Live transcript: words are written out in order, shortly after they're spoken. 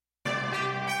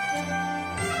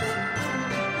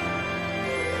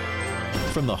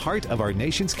From the heart of our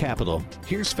nation's capital,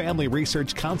 here's Family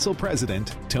Research Council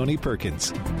President Tony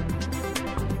Perkins.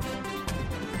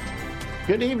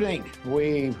 Good evening.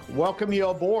 We welcome you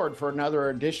aboard for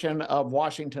another edition of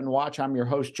Washington Watch. I'm your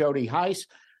host, Jody Heiss.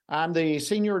 I'm the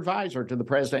senior advisor to the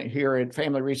president here at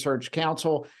Family Research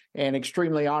Council and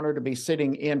extremely honored to be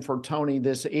sitting in for Tony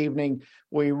this evening.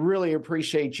 We really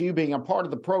appreciate you being a part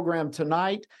of the program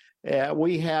tonight.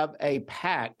 We have a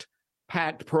packed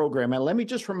program. And let me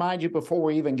just remind you before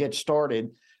we even get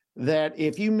started that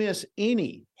if you miss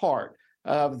any part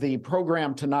of the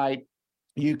program tonight,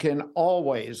 you can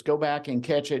always go back and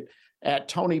catch it at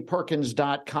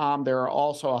tonyperkins.com. There are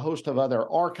also a host of other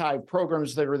archive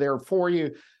programs that are there for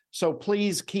you. So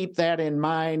please keep that in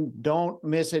mind. Don't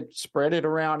miss it. Spread it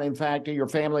around, in fact, to your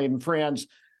family and friends.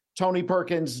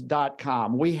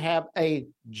 tonyperkins.com. We have a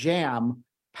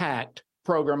jam-packed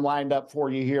program lined up for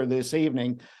you here this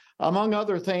evening. Among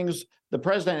other things, the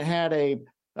president had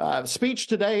a speech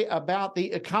today about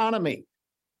the economy.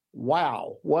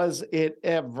 Wow, was it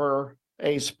ever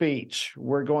a speech?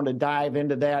 We're going to dive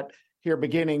into that here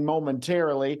beginning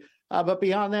momentarily. But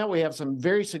beyond that, we have some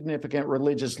very significant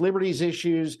religious liberties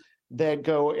issues that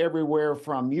go everywhere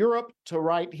from Europe to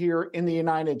right here in the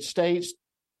United States.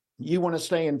 You want to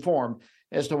stay informed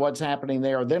as to what's happening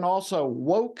there. Then also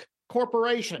woke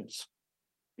corporations.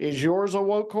 Is yours a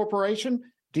woke corporation?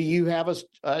 Do you have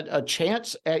a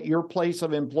chance at your place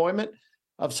of employment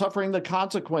of suffering the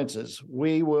consequences?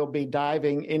 We will be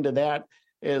diving into that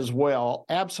as well.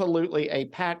 Absolutely a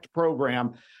packed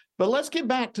program. But let's get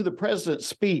back to the president's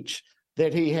speech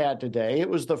that he had today. It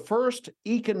was the first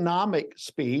economic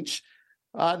speech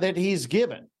that he's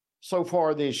given so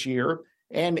far this year.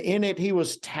 And in it, he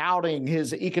was touting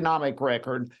his economic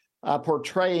record,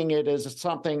 portraying it as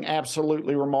something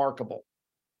absolutely remarkable.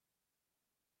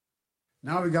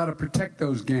 Now we got to protect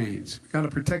those gains. We got to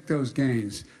protect those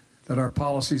gains that our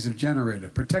policies have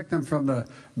generated. Protect them from the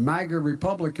MAGA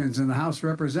Republicans in the House of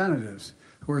Representatives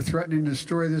who are threatening to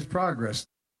destroy this progress.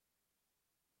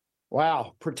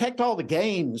 Wow. Protect all the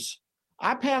gains.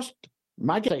 I passed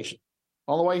my station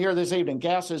on the way here this evening.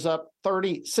 Gas is up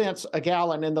 30 cents a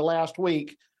gallon in the last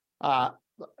week.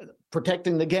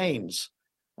 Protecting the gains.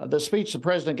 The speech the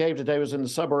president gave today was in the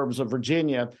suburbs of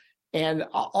Virginia. And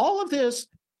all of this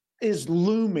is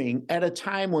looming at a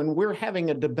time when we're having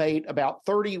a debate about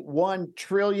 $31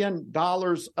 trillion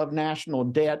of national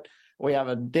debt. We have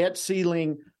a debt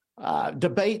ceiling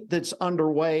debate that's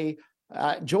underway.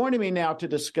 Joining me now to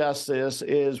discuss this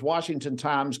is Washington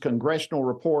Times congressional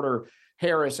reporter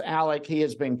Harris Alic. He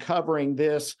has been covering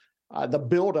this, the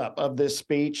buildup of this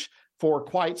speech for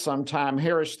quite some time.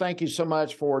 Harris, thank you so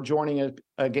much for joining us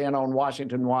again on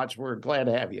Washington Watch. We're glad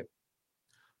to have you.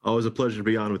 Always a pleasure to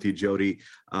be on with you, Jody.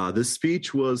 This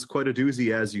speech was quite a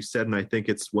doozy, as you said, and I think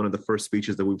it's one of the first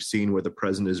speeches that we've seen where the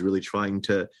president is really trying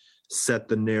to set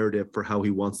the narrative for how he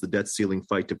wants the debt ceiling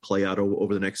fight to play out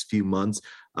over the next few months.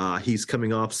 He's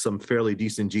coming off some fairly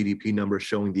decent GDP numbers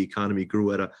showing the economy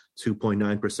grew at a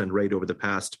 2.9% rate over the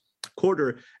past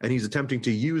quarter, and he's attempting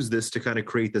to use this to kind of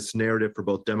create this narrative for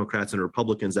both Democrats and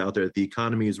Republicans out there that the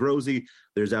economy is rosy.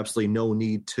 There's absolutely no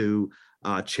need to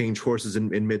change horses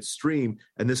in midstream.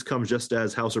 And this comes just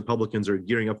as House Republicans are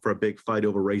gearing up for a big fight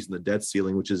over raising the debt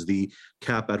ceiling, which is the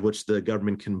cap at which the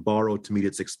government can borrow to meet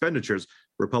its expenditures.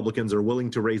 Republicans are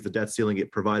willing to raise the debt ceiling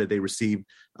provided they receive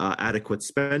adequate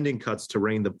spending cuts to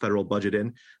rein the federal budget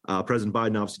in. President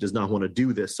Biden obviously does not want to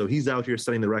do this. So he's out here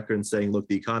setting the record and saying, look,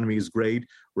 the economy is great.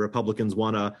 Republicans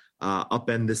want to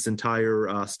upend this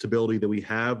entire stability that we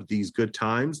have, these good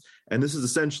times. And this is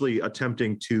essentially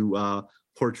attempting to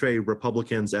portray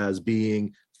Republicans as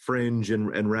being fringe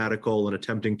and radical and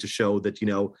attempting to show that, you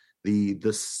know,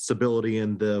 the stability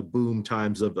and the boom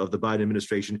times of the Biden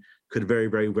administration could very,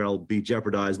 very well be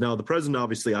jeopardized. Now, the president,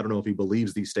 obviously, I don't know if he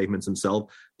believes these statements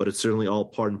himself, but it's certainly all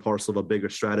part and parcel of a bigger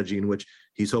strategy in which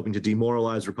he's hoping to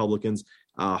demoralize Republicans,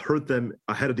 hurt them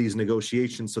ahead of these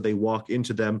negotiations so they walk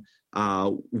into them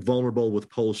vulnerable, with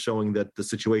polls showing that the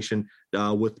situation,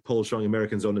 with polls showing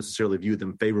Americans don't necessarily view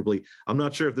them favorably. I'm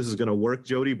not sure if this is going to work,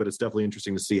 Jody, but it's definitely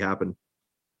interesting to see happen.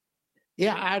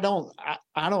 Yeah, I don't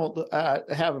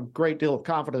have a great deal of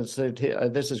confidence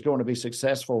that this is going to be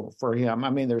successful for him. I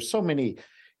mean, there's so many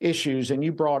issues, and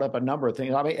you brought up a number of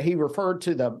things. I mean, he referred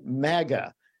to the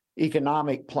mega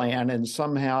economic plan and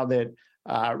somehow that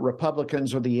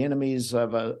Republicans are the enemies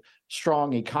of a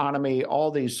strong economy, all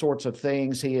these sorts of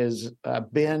things. He has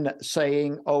been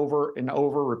saying over and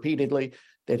over repeatedly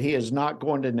that he is not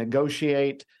going to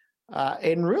negotiate.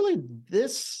 And really,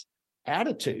 this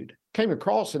attitude came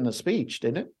across in the speech,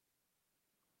 didn't it?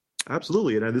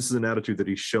 Absolutely. And this is an attitude that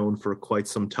he's shown for quite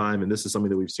some time. And this is something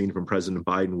that we've seen from President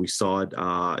Biden. We saw it,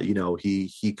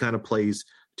 he kind of plays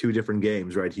two different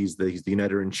games, right? He's the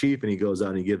uniter in chief, and he goes out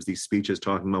and he gives these speeches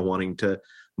talking about wanting to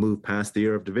move past the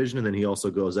era of division. And then he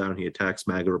also goes out and he attacks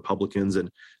MAGA Republicans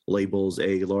and labels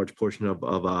a large portion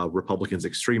of Republicans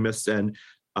extremists. And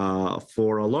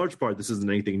for a large part, this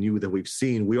isn't anything new that we've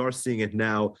seen. We are seeing it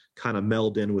now kind of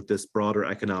meld in with this broader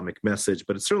economic message,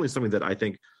 but it's certainly something that I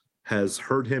think has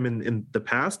hurt him in the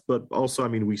past. But also, I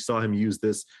mean, we saw him use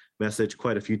this message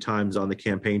quite a few times on the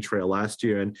campaign trail last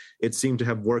year, and it seemed to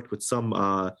have worked with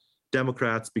some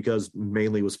Democrats because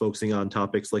mainly was focusing on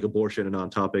topics like abortion and on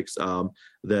topics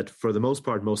that, for the most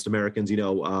part, most Americans,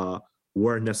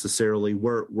 weren't necessarily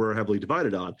were heavily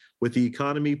divided on. With the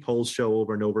economy, polls show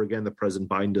over and over again that President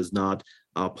Biden does not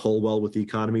poll well with the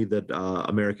economy, that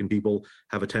American people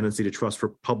have a tendency to trust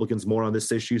Republicans more on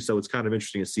this issue. So it's kind of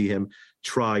interesting to see him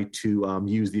try to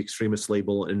use the extremist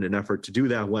label in an effort to do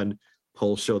that when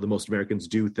polls show that most Americans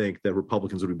do think that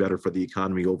Republicans would be better for the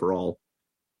economy overall.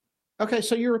 Okay,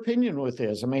 so your opinion with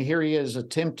this. I mean, here he is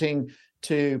attempting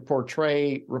to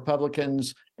portray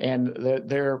Republicans and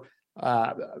their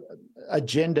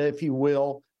agenda, if you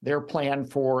will, their plan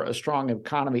for a strong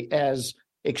economy as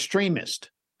extremist.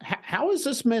 How is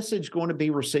this message going to be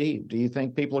received? Do you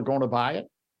think people are going to buy it?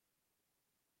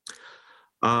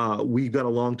 We've got a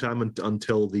long time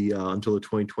until the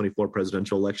 2024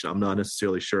 presidential election. I'm not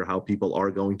necessarily sure how people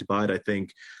are going to buy it. I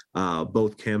think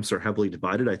both camps are heavily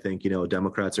divided. I think,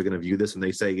 Democrats are going to view this and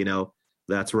they say,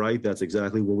 that's right. That's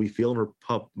exactly what we feel. And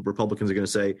Republicans are going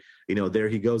to say, there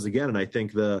he goes again. And I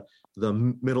think the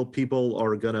middle people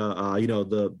are going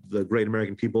to, the great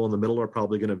American people in the middle are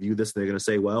probably going to view this and they're going to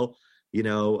say, well,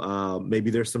 maybe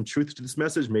there's some truth to this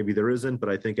message, maybe there isn't, but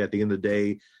I think at the end of the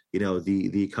day,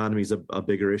 the economy is a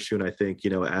bigger issue. And I think,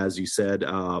 as you said,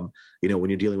 when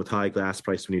you're dealing with high gas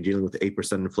price, when you're dealing with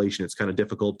 8% inflation, it's kind of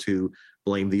difficult to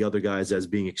blame the other guys as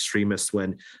being extremists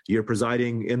when you're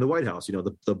presiding in the White House.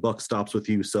 The buck stops with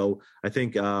you. So I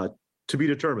think to be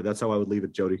determined, that's how I would leave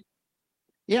it, Jody.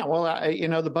 Yeah, well,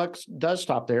 the buck does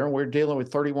stop there, and we're dealing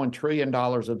with $31 trillion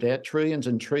of debt, trillions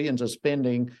and trillions of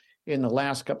spending in the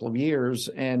last couple of years.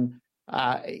 And,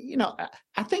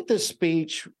 I think this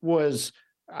speech was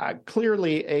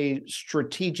clearly a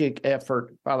strategic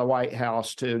effort by the White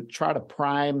House to try to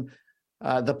prime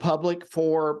the public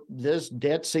for this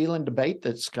debt ceiling debate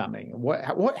that's coming.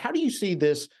 How do you see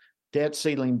this debt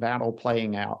ceiling battle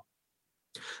playing out?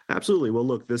 Absolutely. Well,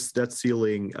 look, this debt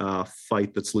ceiling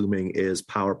fight that's looming is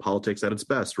power politics at its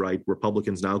best, right?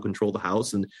 Republicans now control the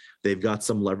House and they've got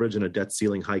some leverage, and a debt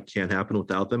ceiling hike can't happen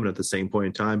without them. And at the same point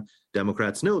in time,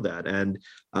 Democrats know that. And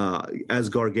as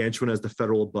gargantuan as the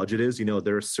federal budget is,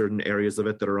 there are certain areas of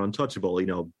it that are untouchable.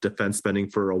 Defense spending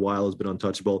for a while has been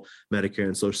untouchable. Medicare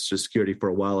and Social Security for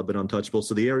a while have been untouchable.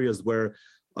 So the areas where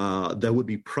that would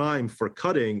be primed for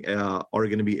cutting are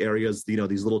going to be areas,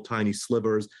 these little tiny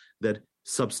slivers that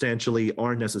substantially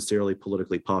aren't necessarily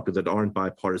politically popular, that aren't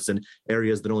bipartisan,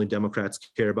 areas that only Democrats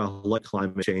care about, like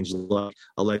climate change, like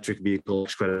electric vehicle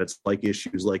credits, like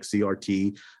issues like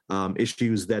CRT,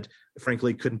 issues that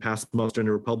frankly couldn't pass muster in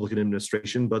a Republican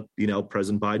administration. But,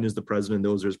 President Biden is the president, and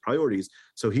those are his priorities.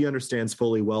 So he understands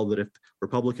fully well that if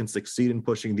Republicans succeed in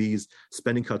pushing these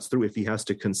spending cuts through, if he has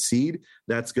to concede,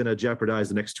 that's going to jeopardize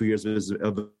the next 2 years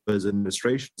of his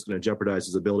administration. It's going to jeopardize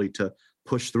his ability to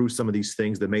push through some of these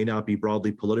things that may not be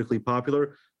broadly politically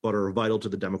popular, but are vital to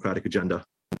the Democratic agenda.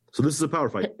 So this is a power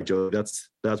fight, Joe. That's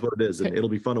what it is, and it'll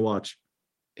be fun to watch.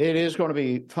 It is going to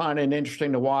be fun and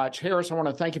interesting to watch. Harris, I want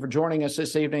to thank you for joining us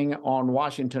this evening on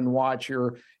Washington Watch.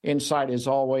 Your insight is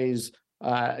always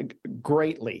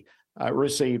greatly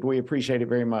received. We appreciate it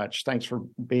very much. Thanks for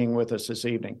being with us this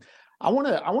evening. I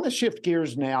want to shift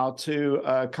gears now to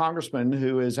a congressman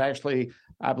who is actually,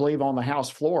 I believe, on the House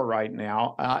floor right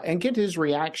now, and get his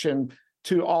reaction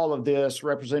to all of this.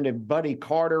 Representative Buddy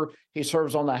Carter, he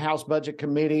serves on the House Budget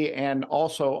Committee and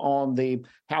also on the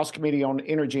House Committee on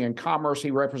Energy and Commerce.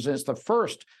 He represents the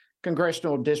 1st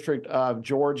Congressional District of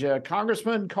Georgia.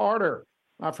 Congressman Carter,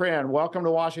 my friend, welcome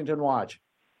to Washington Watch.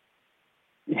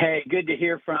 Hey, good to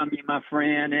hear from you, my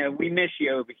friend. We miss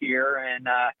you over here, and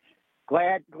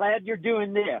glad you're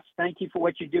doing this. Thank you for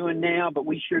what you're doing now, but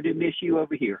we sure do miss you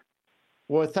over here.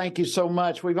 Well, thank you so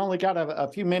much. We've only got a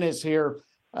few minutes here,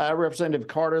 Representative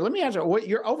Carter. Let me ask you, what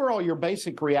your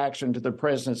basic reaction to the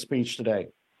president's speech today?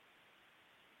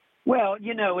 Well,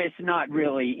 it's not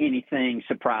really anything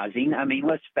surprising. I mean,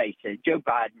 let's face it, Joe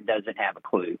Biden doesn't have a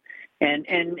clue. And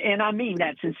I mean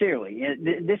that sincerely.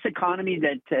 This economy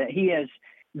that he has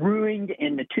ruined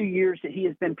in the 2 years that he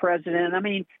has been president. I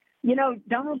mean,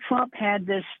 Donald Trump had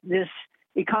this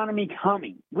economy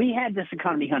humming. We had this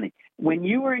economy humming. When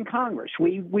you were in Congress,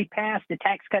 we passed the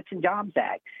Tax Cuts and Jobs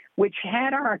Act, which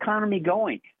had our economy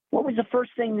going. What was the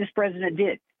first thing this president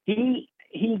did?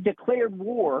 He declared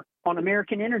war on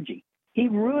American energy. He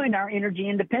ruined our energy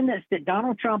independence that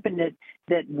Donald Trump and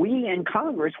that we in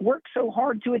Congress worked so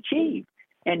hard to achieve.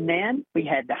 And then we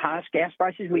had the highest gas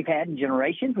prices we've had in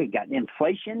generations. We've got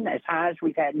inflation as high as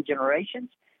we've had in generations.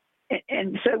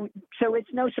 And so it's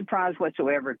no surprise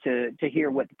whatsoever to hear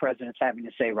what the president's having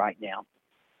to say right now.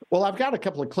 Well, I've got a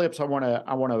couple of clips I want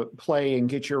to play and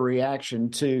get your reaction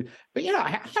to. But,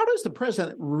 how does the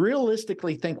president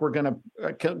realistically think we're going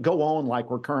to go on like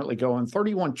we're currently going?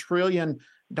 $31 trillion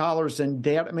in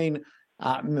debt. I mean,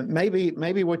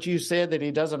 maybe what you said, that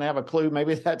he doesn't have a clue,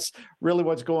 maybe that's really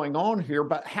what's going on here.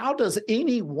 But how does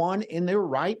anyone in their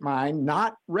right mind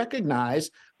not recognize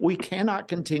we cannot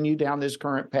continue down this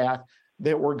current path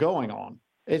that we're going on?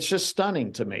 It's just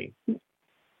stunning to me.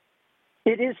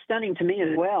 It is stunning to me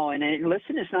as well. And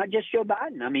listen, it's not just Joe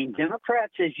Biden. I mean,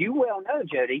 Democrats, as you well know,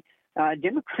 Jody,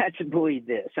 Democrats believe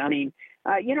this. I mean,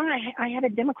 I had a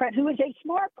Democrat who is a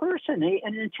smart person,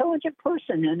 an intelligent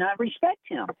person, and I respect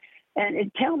him.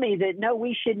 And tell me that, no,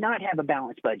 we should not have a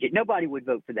balanced budget. Nobody would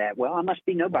vote for that. Well, I must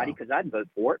be nobody because I'd vote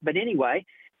for it. But anyway,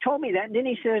 told me that. And then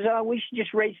he says, we should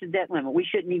just raise the debt limit. We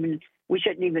shouldn't even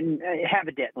have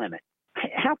a debt limit.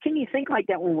 How can you think like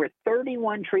that when we're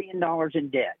 $31 trillion in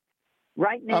debt?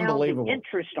 Right now, the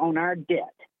interest on our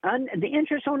debt,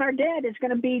 is going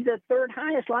to be the third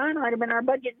highest line item in our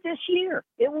budget this year.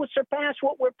 It will surpass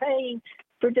what we're paying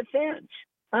for defense.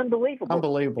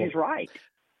 Unbelievable. He's right.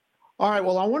 All right.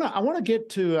 Well, I want to get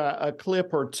to a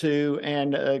clip or two,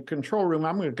 and control room.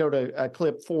 I'm going to go to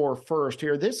clip 4 first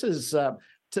here. This is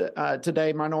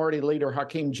today Minority Leader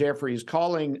Hakeem Jeffries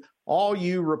calling all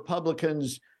you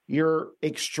Republicans you're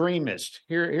extremists.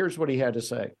 Here's what he had to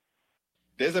say.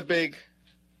 There's a big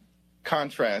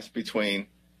contrast between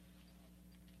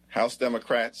House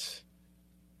Democrats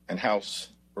and House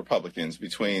Republicans,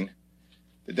 between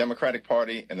the Democratic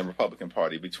Party and the Republican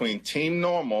Party, between Team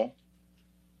Normal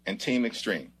and Team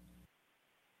Extreme.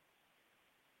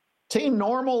 Team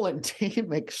Normal and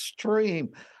Team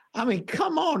Extreme. I mean,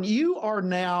 come on. You are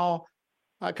now,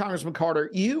 Congressman Carter,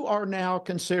 you are now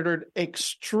considered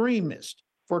extremist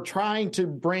for trying to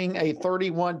bring a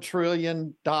 $31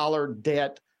 trillion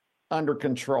debt under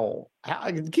control.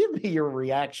 Give me your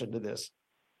reaction to this.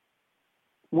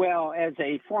 Well, as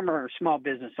a former small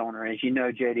business owner, as you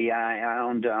know, JD, I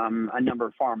owned a number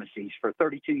of pharmacies for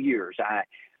 32 years. I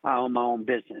own my own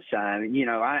business.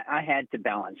 I had to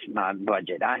balance my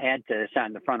budget. I had to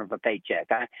sign the front of a paycheck.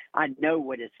 I know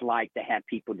what it's like to have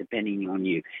people depending on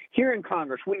you. Here in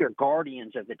Congress, we are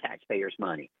guardians of the taxpayers'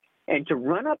 money. And to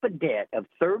run up a debt of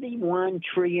 $31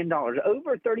 trillion,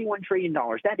 over $31 trillion,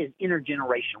 that is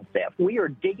intergenerational theft. We are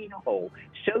digging a hole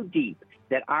so deep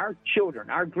that our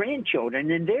children, our grandchildren,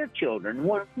 and their children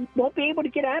won't be able to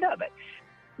get out of it.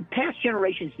 Past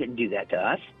generations didn't do that to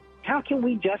us. How can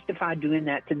we justify doing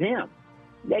that to them?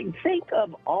 Think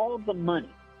of all the money.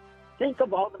 Think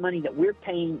of all the money that we're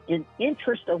paying in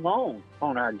interest alone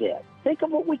on our debt. Think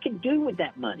of what we could do with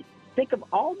that money. Think of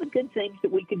all the good things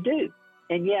that we could do.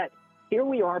 And yet, here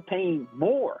we are paying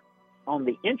more on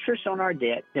the interest on our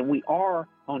debt than we are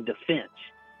on defense.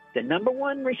 The number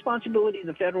one responsibility of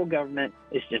the federal government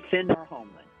is to defend our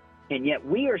homeland. And yet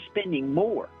we are spending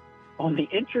more on the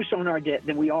interest on our debt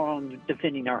than we are on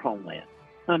defending our homeland.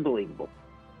 Unbelievable.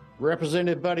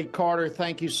 Representative Buddy Carter,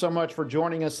 thank you so much for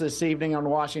joining us this evening on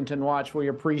Washington Watch. We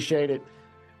appreciate it.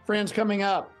 Friends, coming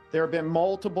up, there have been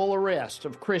multiple arrests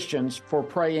of Christians for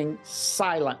praying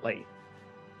silently.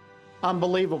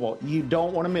 Unbelievable. You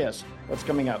don't want to miss what's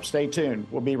coming up. Stay tuned.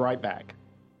 We'll be right back.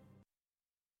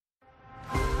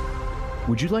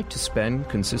 Would you like to spend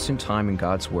consistent time in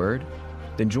God's Word?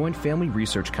 Then join Family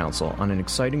Research Council on an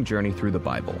exciting journey through the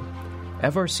Bible.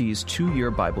 FRC's 2-year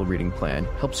Bible reading plan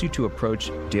helps you to approach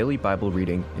daily Bible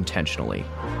reading intentionally.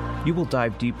 You will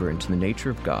dive deeper into the nature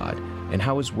of God and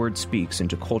how His Word speaks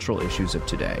into cultural issues of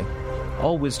today.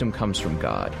 All wisdom comes from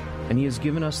God, and He has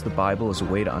given us the Bible as a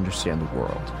way to understand the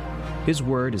world. His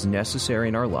Word is necessary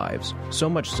in our lives, so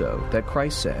much so that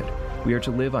Christ said we are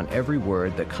to live on every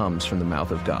word that comes from the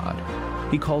mouth of God.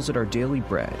 He calls it our daily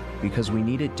bread because we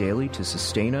need it daily to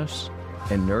sustain us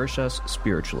and nourish us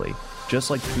spiritually, just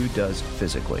like food does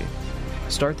physically.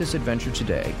 Start this adventure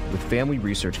today with Family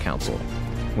Research Council.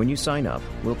 When you sign up,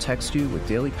 we'll text you with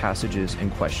daily passages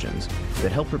and questions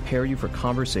that help prepare you for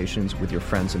conversations with your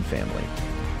friends and family.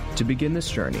 To begin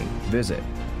this journey, visit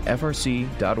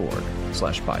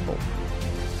frc.org/Bible.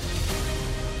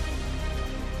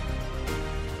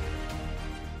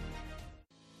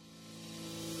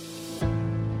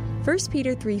 1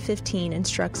 Peter 3:15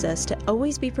 instructs us to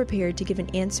always be prepared to give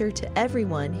an answer to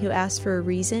everyone who asks for a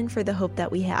reason for the hope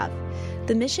that we have.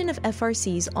 The mission of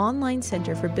FRC's online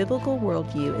Center for Biblical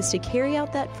Worldview is to carry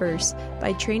out that verse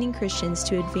by training Christians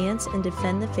to advance and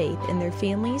defend the faith in their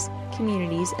families,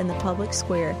 communities, and the public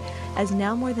square, as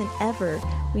now more than ever,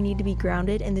 we need to be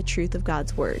grounded in the truth of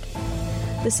God's Word.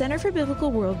 The Center for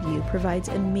Biblical Worldview provides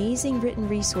amazing written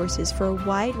resources for a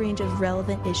wide range of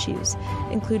relevant issues,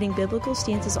 including biblical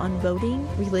stances on voting,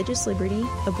 religious liberty,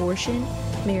 abortion,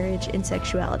 marriage, and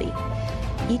sexuality.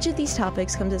 Each of these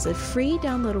topics comes as a free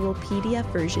downloadable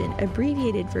PDF version,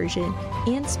 abbreviated version,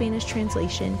 and Spanish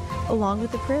translation, along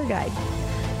with a prayer guide.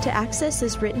 To access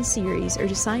this written series or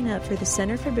to sign up for the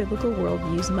Center for Biblical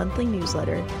Worldview's monthly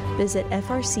newsletter, visit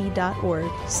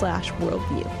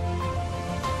frc.org/worldview.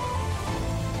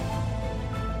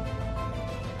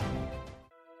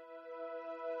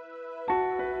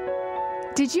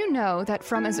 Did you know that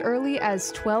from as early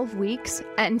as 12 weeks,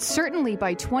 and certainly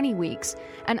by 20 weeks,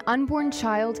 an unborn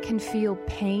child can feel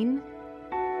pain?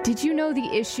 Did you know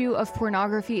the issue of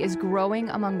pornography is growing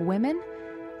among women?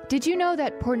 Did you know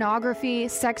that pornography,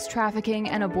 sex trafficking,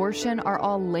 and abortion are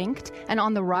all linked and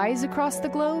on the rise across the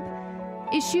globe?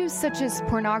 Issues such as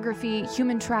pornography,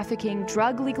 human trafficking,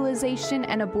 drug legalization,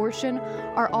 and abortion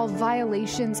are all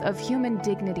violations of human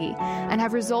dignity and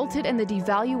have resulted in the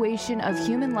devaluation of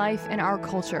human life in our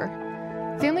culture.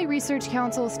 Family Research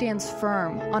Council stands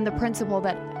firm on the principle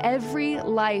that every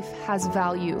life has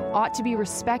value, ought to be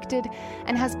respected,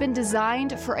 and has been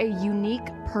designed for a unique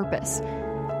purpose.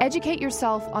 Educate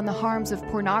yourself on the harms of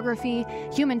pornography,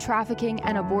 human trafficking,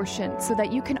 and abortion so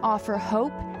that you can offer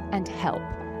hope and help.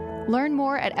 Learn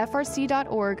more at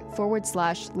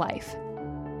frc.org/life.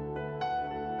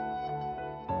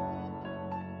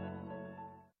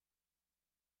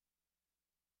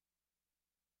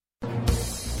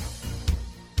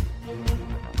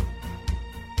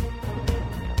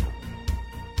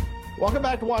 Welcome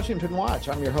back to Washington Watch.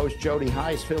 I'm your host, Jody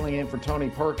Heiss, filling in for Tony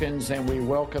Perkins, and we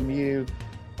welcome you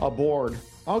aboard.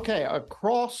 Okay,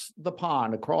 across the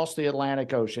pond, across the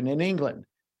Atlantic Ocean, in England,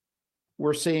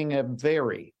 we're seeing a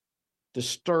very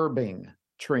disturbing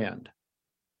trend,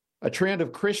 a trend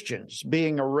of Christians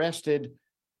being arrested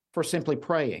for simply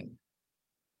praying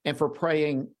and for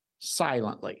praying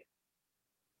silently.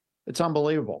 It's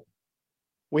unbelievable.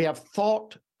 We have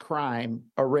thought crime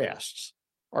arrests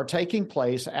are taking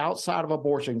place outside of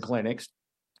abortion clinics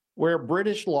where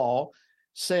British law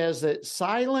says that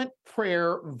silent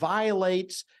prayer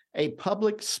violates a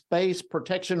public space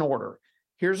protection order.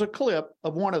 Here's a clip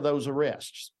of one of those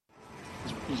arrests.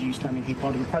 Is you standing here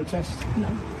part of the protest? No.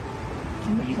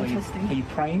 I'm not protesting. Are you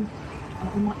praying?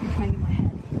 I might be praying in my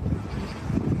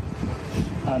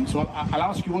head. So I'll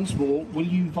ask you once more, will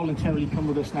you voluntarily come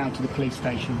with us now to the police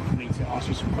station for me to ask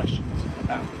you some questions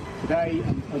about today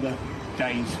and other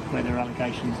days where there are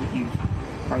allegations that you've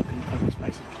broken public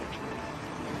space protection?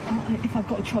 If I've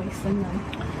got a choice, then no.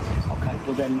 Okay,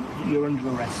 well then you're under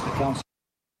arrest.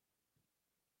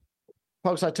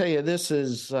 Folks, I tell you, this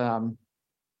is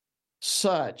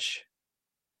such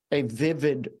a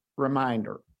vivid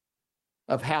reminder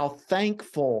of how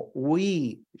thankful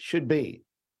we should be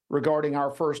regarding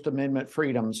our First Amendment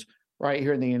freedoms right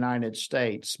here in the United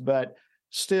States. But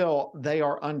still, they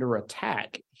are under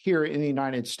attack here in the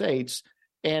United States.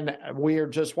 And we are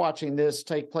just watching this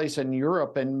take place in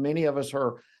Europe, and many of us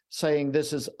are saying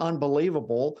this is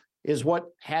unbelievable. Is what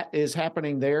is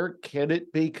happening there? Can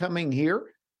it be coming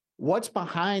here? What's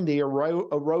behind the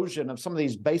erosion of some of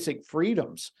these basic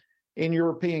freedoms in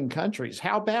European countries?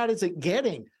 How bad is it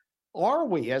getting? Are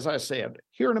we, as I said,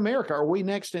 here in America, are we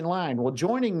next in line? Well,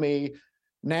 joining me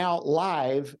now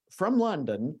live from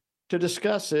London to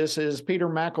discuss this is Peter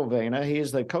Mcilvenna. He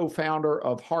is the co-founder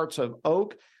of Hearts of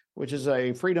Oak, which is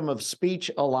a freedom of speech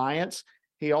alliance.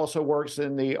 He also works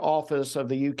in the office of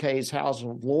the UK's House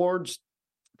of Lords.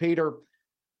 Peter,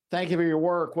 thank you for your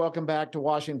work. Welcome back to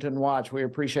Washington Watch. We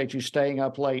appreciate you staying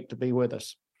up late to be with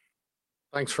us.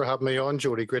 Thanks for having me on,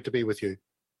 Jody. Great to be with you.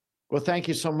 Well, thank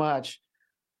you so much.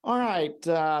 All right,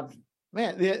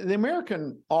 man, the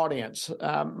American audience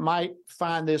might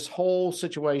find this whole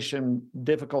situation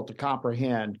difficult to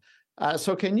comprehend.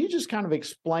 So can you just kind of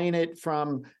explain it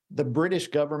from the British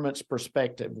government's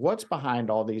perspective? What's behind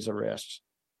all these arrests?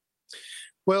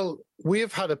 Well, we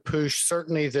have had a push.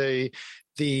 Certainly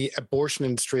the abortion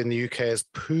industry in the UK has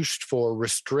pushed for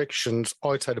restrictions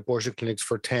outside abortion clinics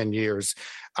for 10 years.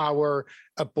 Our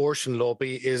abortion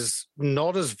lobby is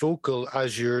not as vocal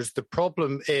as yours. The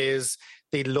problem is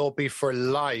the lobby for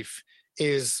life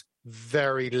is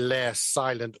very less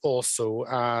silent also.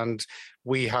 And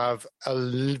We have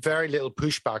very little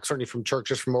pushback, certainly from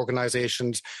churches, from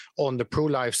organisations on the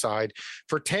pro-life side.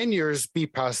 For 10 years,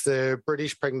 BPAS, the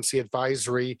British Pregnancy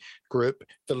Advisory Group,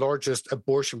 the largest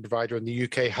abortion provider in the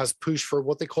UK, has pushed for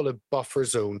what they call a buffer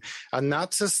zone. And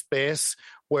that's a space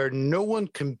where no one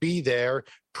can be there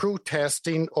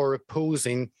protesting or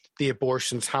opposing the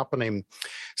abortions happening.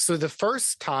 So the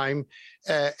first time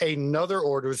another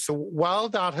order, so while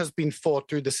that has been fought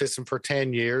through the system for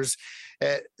 10 years,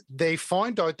 they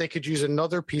found out they could use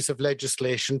another piece of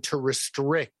legislation to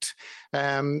restrict.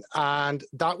 And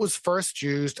that was first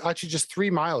used actually just 3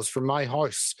 miles from my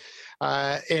house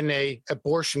in a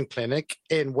abortion clinic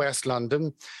in West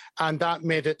London. And that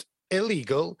made it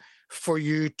illegal for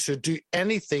you to do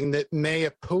anything that may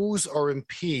oppose or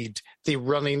impede the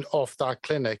running of that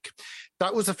clinic.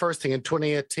 That was the first thing in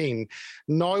 2018.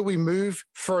 Now we move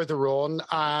further on,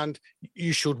 and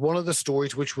you showed one of the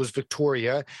stories, which was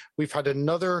Victoria. We've had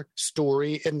another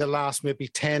story in the last maybe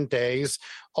 10 days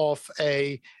of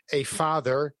a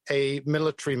father, a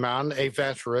military man, a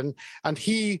veteran, and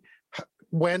he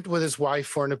went with his wife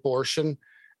for an abortion.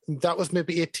 That was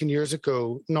maybe 18 years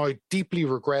ago. Now deeply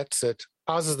regrets it,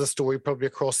 as is the story probably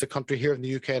across the country here in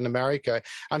the UK and America.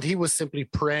 And he was simply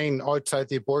praying outside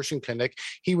the abortion clinic.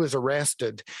 He was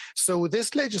arrested. So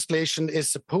this legislation is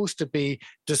supposed to be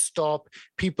to stop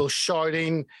people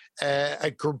shouting,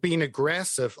 being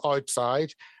aggressive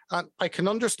outside. And I can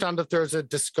understand if there's a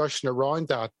discussion around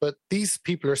that, but these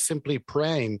people are simply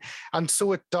praying. And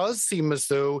so it does seem as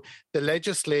though the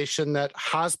legislation that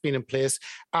has been in place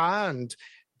and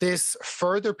this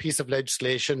further piece of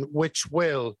legislation, which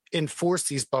will enforce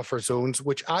these buffer zones,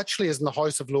 which actually is in the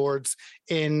House of Lords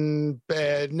in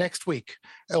next week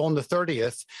on the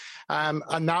 30th,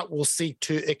 and that will seek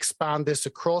to expand this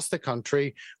across the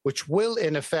country, which will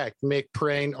in effect make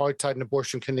praying outside an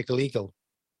abortion clinic illegal.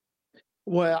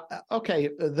 Well, okay,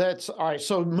 that's all right.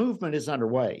 So movement is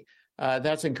underway.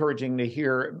 That's encouraging to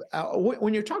hear.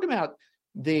 When you're talking about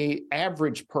the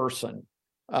average person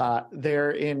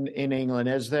there in England,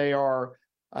 as they are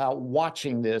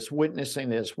watching this, witnessing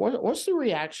this, what's the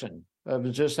reaction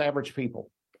of just average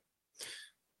people?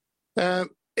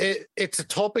 It's a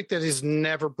topic that is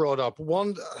never brought up.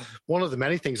 One of the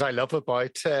many things I love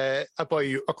about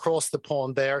you across the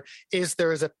pond there is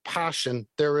a passion.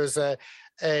 There is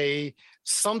a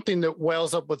something that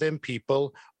wells up within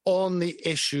people on the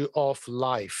issue of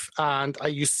life. And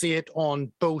you see it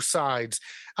on both sides.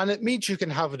 And it means you can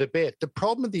have a debate. The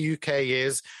problem in the UK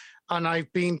is, and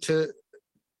I've been to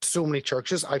so many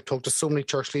churches, I've talked to so many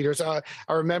church leaders. I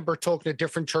remember talking to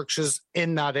different churches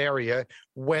in that area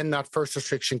when that first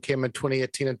restriction came in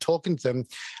 2018 and talking to them.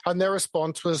 And their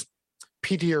response was,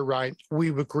 Peter, you're right. We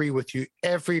agree with you.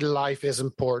 Every life is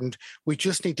important. We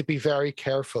just need to be very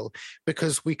careful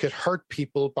because we could hurt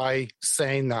people by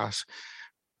saying that.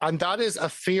 And that is a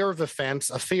fear of offense,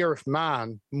 a fear of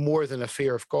man, more than a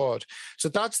fear of God. So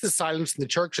that's the silence in the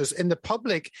churches. In the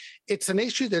public, it's an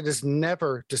issue that is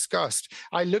never discussed.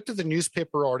 I looked at the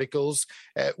newspaper articles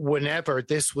whenever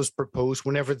this was proposed,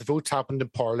 whenever the votes happened in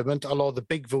Parliament. A lot of the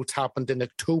big votes happened in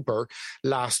October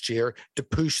last year to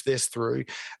push this through.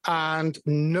 And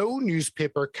no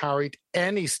newspaper carried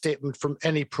any statement from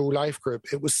any pro-life group.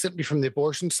 It was simply from the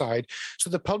abortion side.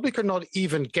 So the public are not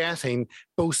even getting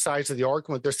both sides of the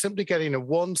argument. They're simply getting a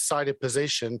one-sided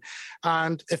position.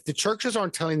 And if the churches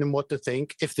aren't telling them what to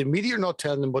think, if the media are not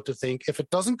telling them what to think, if it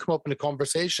doesn't come up in a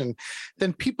conversation,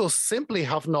 then people simply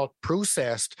have not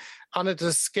processed. And it is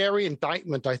a scary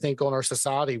indictment, I think, on our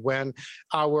society when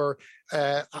our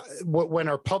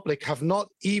public have not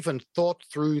even thought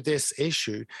through this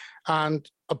issue. And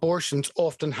abortions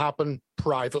often happen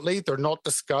privately. They're not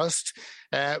discussed,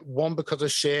 one, because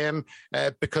of shame,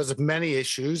 because of many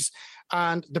issues.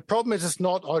 And the problem is it's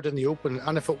not out in the open.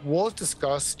 And if it was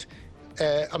discussed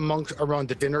around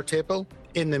the dinner table,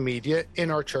 in the media, in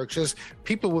our churches,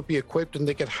 people would be equipped and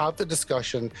they could have the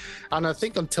discussion. And I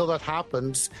think until that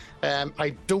happens,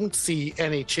 I don't see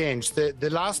any change. The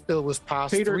last bill was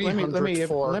passed. Peter,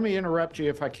 let me interrupt you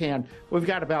if I can. We've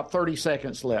got about 30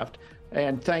 seconds left.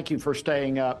 And thank you for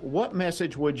staying up. What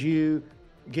message would you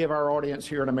give our audience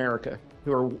here in America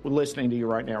who are listening to you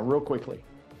right now, real quickly?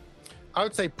 I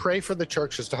would say pray for the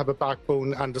churches to have a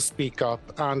backbone and to speak up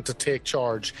and to take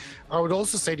charge. I would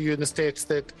also say to you in the States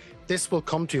that this will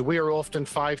come to you. We are often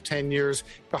 5-10 years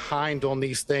behind on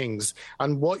these things.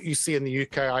 And what you see in the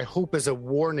UK, I hope, is a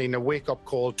warning, a wake-up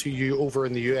call to you over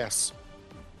in the US.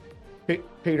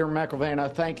 Peter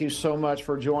Mcilvenna, thank you so much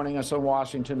for joining us on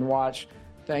Washington Watch.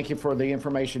 Thank you for the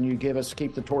information you give us.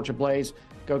 Keep the torch ablaze.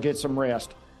 Go get some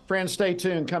rest. Friends, stay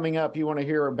tuned. Coming up, you want to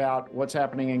hear about what's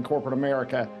happening in corporate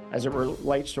America as it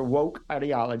relates to woke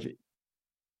ideology.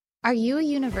 Are you a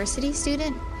university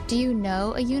student? Do you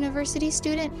know a university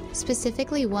student,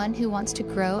 specifically one who wants to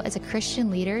grow as a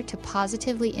Christian leader to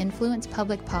positively influence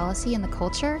public policy and the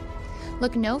culture?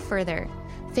 Look no further.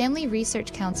 Family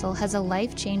Research Council has a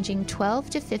life-changing 12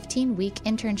 to 15-week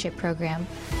internship program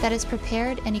that has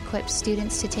prepared and equipped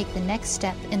students to take the next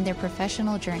step in their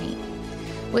professional journey.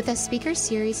 With a speaker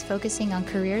series focusing on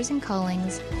careers and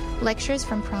callings, lectures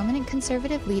from prominent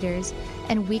conservative leaders,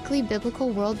 and weekly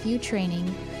biblical worldview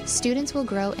training, students will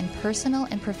grow in personal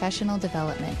and professional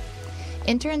development.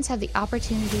 Interns have the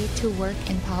opportunity to work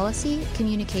in policy,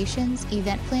 communications,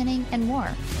 event planning, and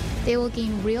more. They will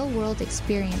gain real-world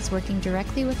experience working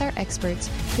directly with our experts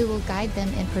who will guide them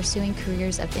in pursuing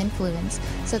careers of influence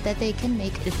so that they can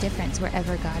make a difference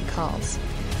wherever God calls.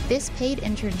 This paid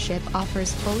internship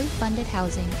offers fully funded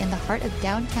housing in the heart of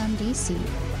downtown D.C.,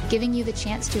 giving you the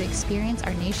chance to experience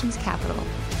our nation's capital.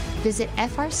 Visit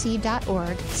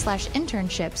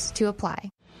frc.org/internships to apply.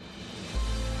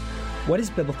 What is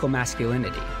biblical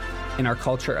masculinity? In our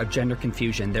culture of gender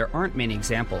confusion, there aren't many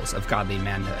examples of godly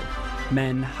manhood.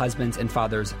 Men, husbands, and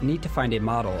fathers need to find a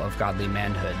model of godly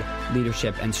manhood,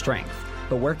 leadership, and strength.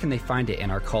 But where can they find it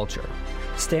in our culture?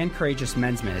 Stand Courageous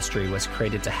Men's Ministry was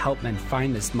created to help men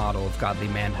find this model of godly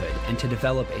manhood and to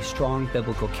develop a strong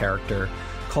biblical character,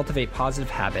 cultivate positive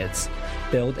habits,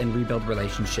 build and rebuild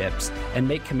relationships, and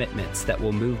make commitments that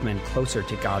will move men closer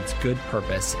to God's good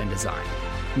purpose and design.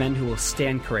 Men who will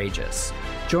stand courageous.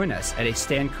 Join us at a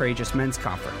Stand Courageous Men's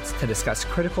Conference to discuss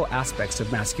critical aspects of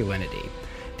masculinity.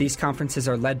 These conferences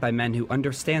are led by men who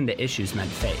understand the issues men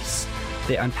face.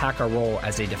 They unpack our role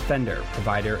as a defender,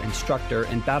 provider, instructor,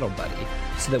 and battle buddy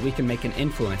so that we can make an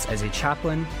influence as a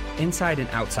chaplain inside and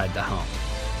outside the home.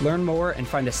 Learn more and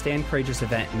find a Stand Courageous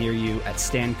event near you at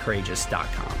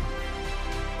standcourageous.com.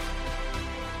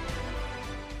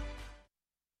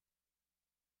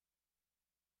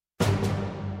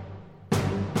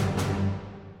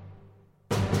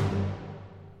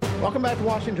 Welcome back to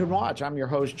Washington Watch. I'm your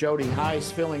host, Jody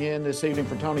Heiss, filling in this evening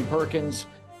for Tony Perkins.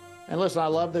 And listen, I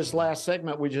love this last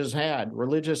segment we just had.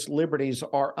 Religious liberties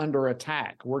are under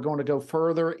attack. We're going to go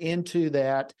further into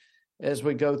that as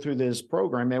we go through this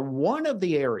program. And one of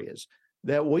the areas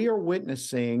that we are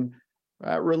witnessing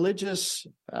religious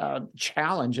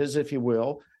challenges, if you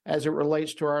will, as it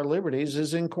relates to our liberties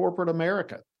is in corporate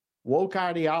America. Woke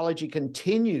ideology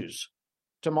continues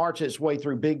to march its way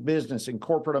through big business in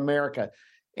corporate America.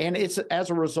 And it's, as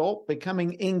a result,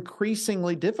 becoming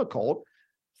increasingly difficult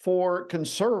for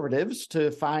conservatives to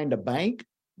find a bank,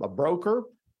 a broker,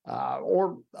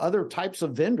 or other types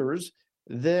of vendors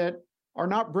that are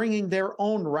not bringing their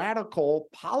own radical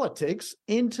politics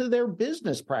into their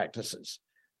business practices.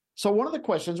 So one of the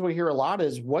questions we hear a lot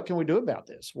is, what can we do about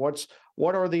this? What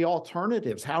are the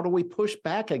alternatives? How do we push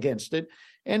back against it?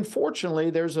 And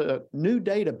fortunately, there's a new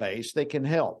database that can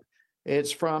help.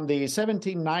 It's from the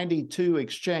 1792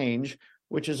 Exchange,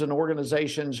 which is an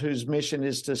organization whose mission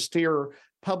is to steer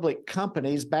public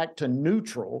companies back to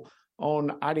neutral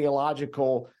on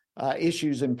ideological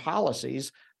issues and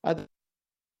policies.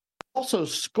 Also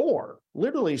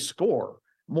literally score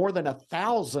more than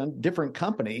 1,000 different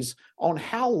companies on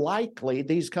how likely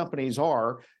these companies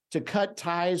are to cut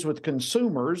ties with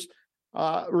consumers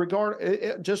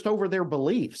just over their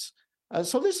beliefs.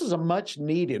 So this is a much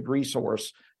needed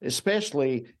resource,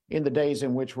 especially in the days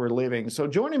in which we're living. So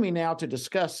joining me now to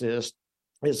discuss this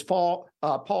is Paul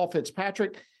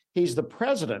Fitzpatrick. He's the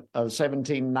president of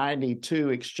 1792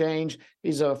 Exchange.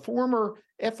 He's a former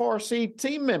FRC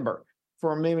team member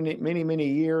for many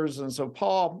years. And so,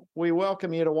 Paul, we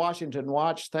welcome you to Washington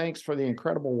Watch. Thanks for the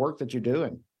incredible work that you're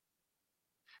doing.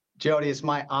 Jody, it's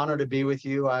my honor to be with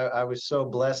you. I was so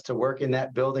blessed to work in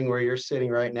that building where you're sitting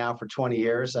right now for 20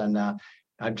 years. And I'm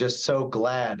just so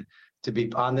glad to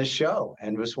be on this show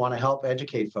and just want to help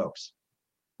educate folks.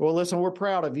 Well, listen, we're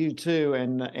proud of you too,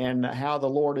 and how the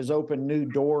Lord has opened new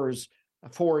doors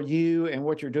for you, and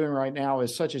what you're doing right now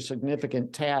is such a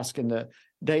significant task in the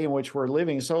day in which we're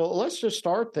living. So let's just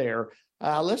start there.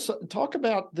 Let's talk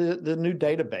about the new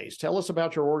database. Tell us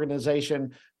about your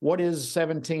organization. What is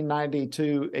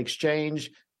 1792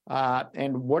 Exchange,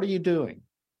 and what are you doing?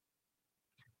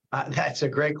 That's a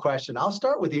great question. I'll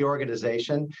start with the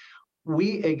organization.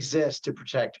 We exist to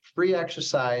protect free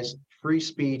exercise, free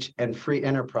speech, and free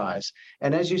enterprise.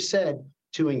 And as you said,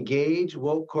 to engage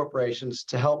woke corporations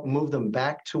to help move them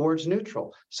back towards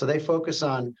neutral. So they focus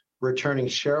on returning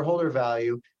shareholder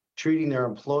value, treating their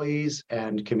employees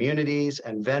and communities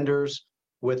and vendors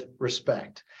with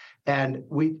respect. And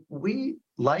we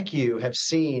like you, have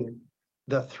seen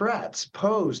the threats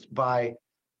posed by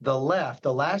the left,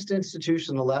 the last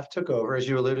institution the left took over, as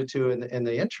you alluded to in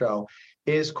the intro,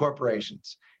 is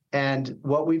corporations. And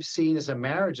what we've seen is a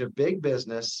marriage of big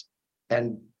business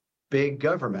and big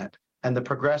government, and the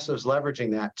progressives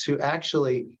leveraging that to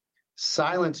actually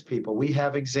silence people. We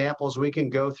have examples we can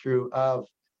go through of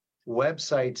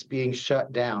websites being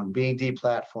shut down, being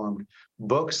deplatformed,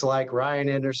 books like Ryan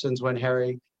Anderson's When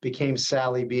Harry Became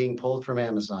Sally being pulled from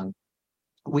Amazon.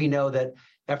 We know that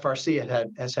FRC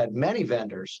has had many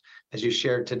vendors, as you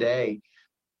shared today,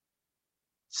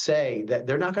 say that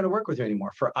they're not going to work with you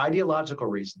anymore for ideological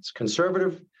reasons,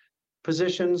 conservative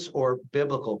positions or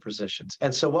biblical positions.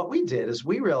 And so what we did is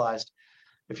we realized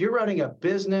if you're running a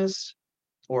business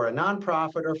or a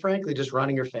nonprofit, or frankly, just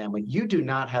running your family, you do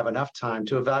not have enough time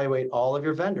to evaluate all of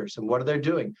your vendors and what are they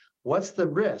doing? What's the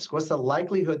risk? What's the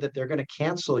likelihood that they're going to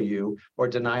cancel you or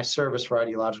deny service for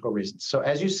ideological reasons? So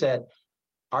as you said,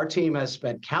 our team has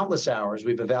spent countless hours.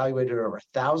 We've evaluated over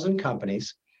 1,000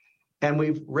 companies, and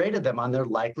we've rated them on their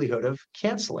likelihood of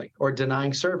canceling or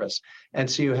denying service.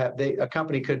 And so you have a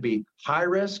company could be high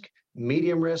risk,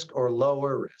 medium risk, or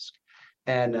lower risk.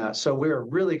 And so we're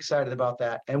really excited about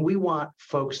that. And we want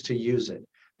folks to use it.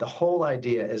 The whole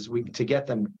idea is to get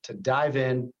them to dive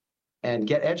in and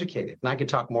get educated. And I can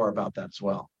talk more about that as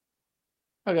well.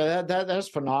 Okay, that's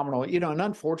phenomenal. And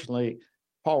unfortunately,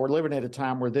 Paul, we're living at a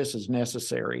time where this is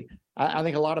necessary. I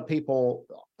think a lot of people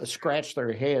scratch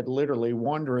their head literally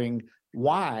wondering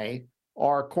why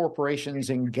are corporations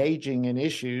engaging in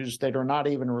issues that are not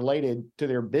even related to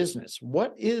their business?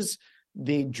 What is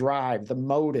the drive, the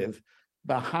motive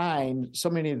behind so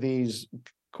many of these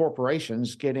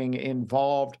corporations getting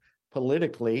involved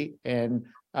politically and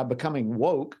becoming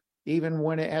woke, even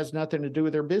when it has nothing to do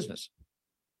with their business?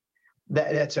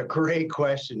 That's a great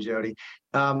question, Jody.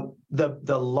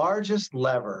 The largest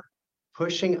lever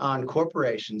pushing on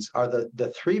corporations are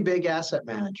the three big asset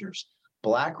managers,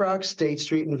 BlackRock, State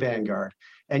Street, and Vanguard.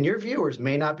 And your viewers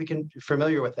may not be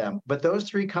familiar with them, but those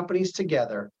three companies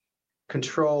together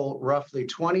control roughly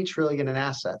 $20 trillion in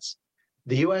assets.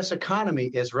 The U.S.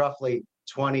 economy is roughly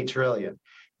 $20 trillion.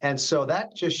 And so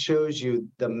that just shows you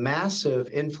the massive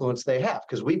influence they have,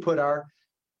 because we put our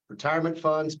retirement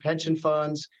funds, pension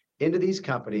funds into these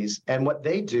companies. And what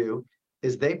they do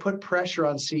is they put pressure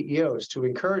on CEOs to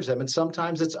encourage them. And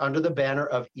sometimes it's under the banner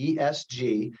of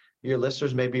ESG. Your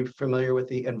listeners may be familiar with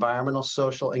the environmental,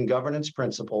 social, and governance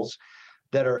principles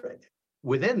that are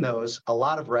within those, a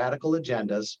lot of radical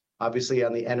agendas, obviously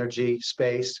on the energy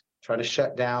space, trying to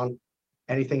shut down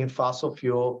anything in fossil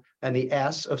fuel, and the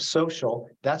S of social,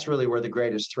 that's really where the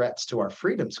greatest threats to our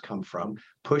freedoms come from,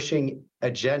 pushing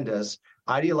agendas,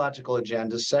 ideological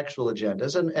agendas, sexual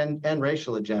agendas, and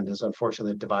racial agendas,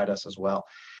 unfortunately, that divide us as well.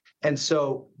 And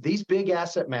so these big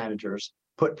asset managers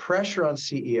put pressure on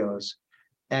CEOs,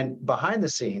 and behind the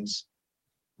scenes,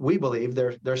 we believe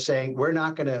they're saying, we're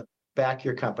not going to back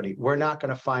your company. We're not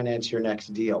going to finance your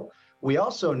next deal. We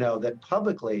also know that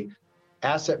publicly,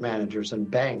 asset managers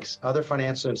and banks, other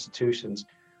financial institutions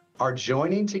are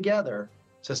joining together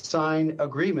to sign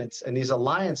agreements and these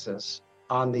alliances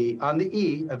on the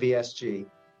E of ESG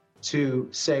to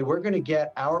say we're going to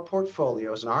get our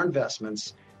portfolios and our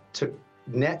investments to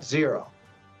net zero.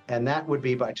 And that would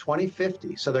be by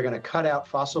 2050. So they're going to cut out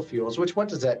fossil fuels, which what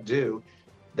does that do?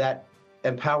 That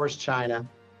empowers China.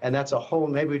 And that's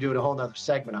maybe we do a whole nother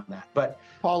segment on that. But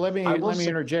Paul, let me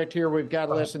interject here. We've got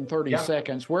less than 30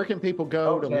 seconds. Where can people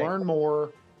go to learn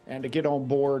more and to get on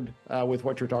board with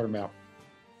what you're talking about?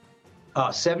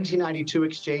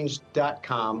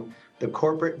 1792exchange.com, the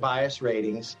corporate bias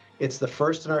ratings. It's the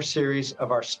first in our series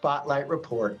of our Spotlight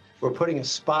report. We're putting a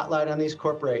spotlight on these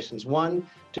corporations. One,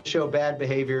 to show bad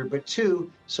behavior, but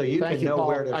two, so you can know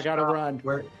where to I got to run.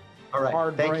 All right.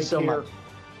 Hard Thank you so much.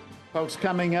 Folks,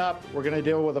 coming up, we're going to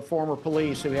deal with a former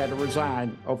police who had to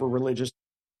resign over religious.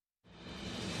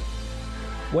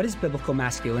 What is biblical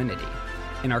masculinity?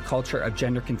 In our culture of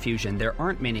gender confusion, there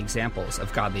aren't many examples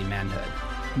of godly manhood.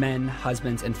 Men,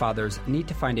 husbands, and fathers need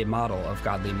to find a model of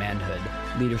godly manhood,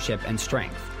 leadership, and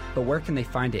strength. But where can they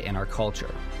find it in our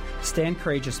culture? Stand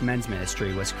Courageous Men's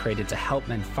Ministry was created to help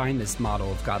men find this model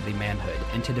of godly manhood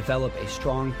and to develop a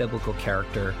strong biblical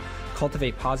character,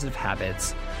 cultivate positive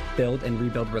habits, build and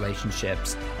rebuild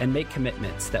relationships, and make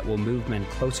commitments that will move men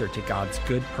closer to God's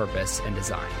good purpose and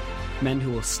design. Men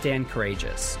who will stand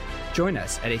courageous. Join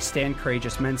us at a Stand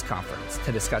Courageous Men's Conference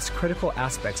to discuss critical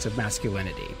aspects of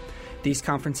masculinity. These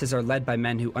conferences are led by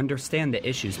men who understand the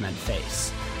issues men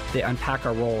face. They unpack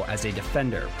our role as a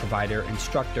defender, provider,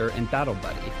 instructor, and battle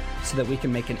buddy so that we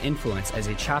can make an influence as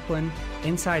a chaplain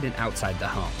inside and outside the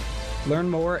home. Learn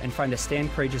more and find a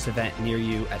Stand Courageous event near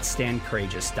you at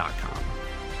standcourageous.com.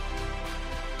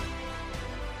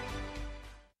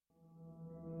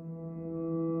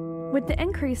 With the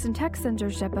increase in tech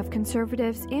censorship of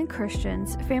conservatives and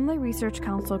Christians, Family Research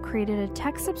Council created a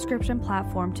tech subscription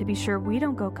platform to be sure we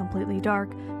don't go completely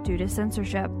dark due to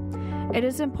censorship. It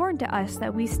is important to us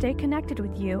that we stay connected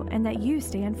with you and that you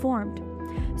stay informed.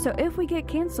 So if we get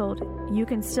canceled, you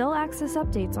can still access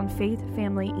updates on faith,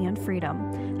 family, and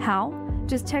freedom. How?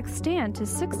 Just text STAND to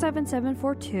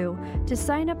 67742 to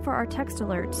sign up for our text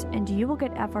alerts, and you will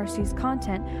get FRC's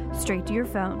content straight to your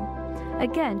phone.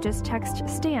 Again, just text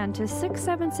STAND to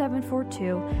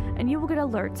 67742 and you will get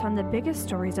alerts on the biggest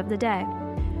stories of the day.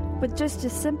 With just a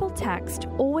simple text,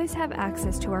 always have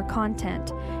access to our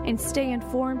content and stay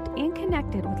informed and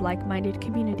connected with like-minded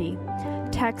community.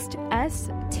 Text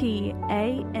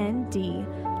STAND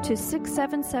to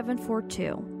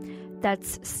 67742.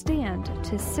 That's STAND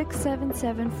to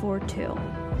 67742.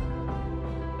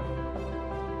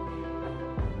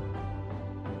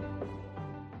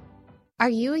 Are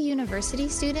you a university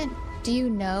student? Do you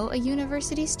know a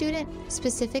university student,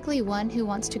 specifically one who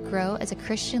wants to grow as a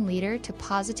Christian leader to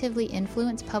positively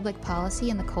influence public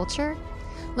policy and the culture?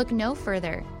 Look no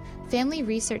further. Family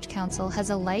Research Council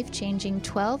has a life-changing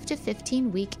 12 to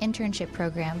 15-week internship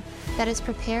program that has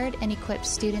prepared and equipped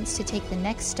students to take the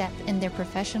next step in their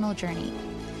professional journey.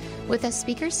 With a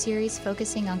speaker series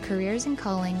focusing on careers and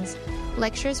callings,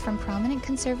 lectures from prominent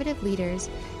conservative leaders,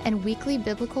 and weekly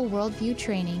biblical worldview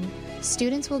training,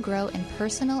 students will grow in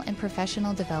personal and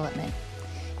professional development.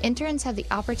 Interns have the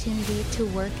opportunity to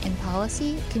work in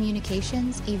policy,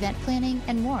 communications, event planning,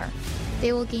 and more.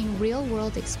 They will gain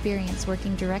real-world experience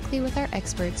working directly with our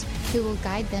experts who will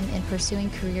guide them in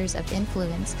pursuing careers of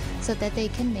influence so that they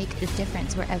can make a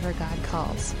difference wherever God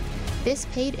calls. This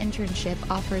paid internship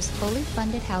offers fully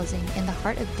funded housing in the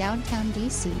heart of downtown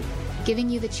DC, giving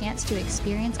you the chance to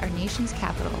experience our nation's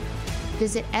capital.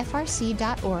 Visit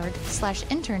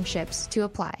frc.org/internships to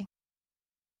apply.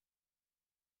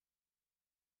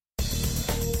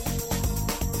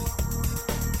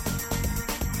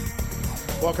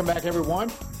 Welcome back, everyone.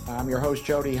 I'm your host,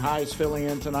 Jody Heiss, filling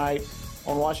in tonight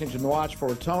on Washington Watch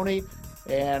for Tony,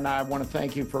 and I want to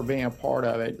thank you for being a part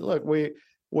of it. Look, we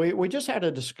just had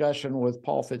a discussion with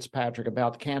Paul Fitzpatrick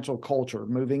about the cancel culture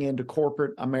moving into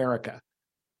corporate America.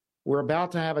 We're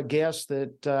about to have a guest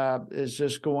that is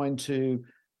just going to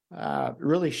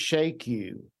really shake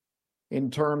you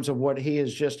in terms of what he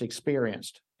has just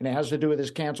experienced. And it has to do with this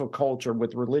cancel culture,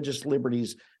 with religious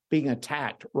liberties being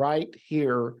attacked right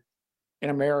here in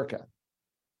America.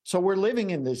 So we're living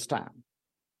in this time.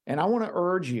 And I want to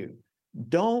urge you,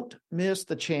 don't miss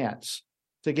the chance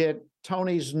to get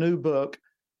Tony's new book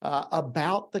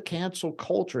about the cancel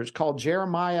culture. It's called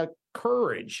Jeremiah,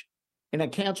 Courage in a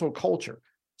Cancel Culture.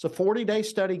 It's a 40-day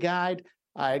study guide.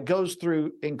 It goes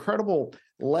through incredible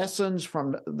lessons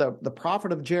from the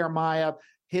prophet of Jeremiah,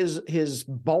 his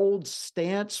bold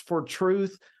stance for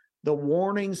truth, the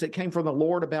warnings that came from the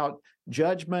Lord about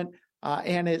judgment.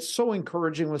 And it's so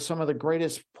encouraging with some of the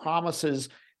greatest promises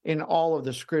in all of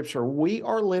the scripture. We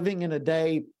are living in a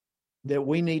day that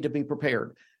we need to be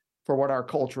prepared for what our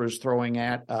culture is throwing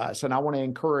at us. And I want to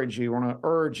encourage you, I want to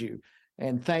urge you,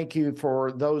 and thank you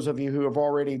for those of you who have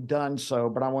already done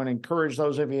so. But I want to encourage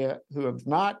those of you who have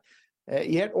not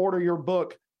yet order your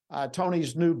book,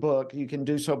 Tony's new book. You can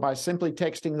do so by simply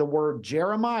texting the word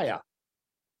Jeremiah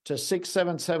to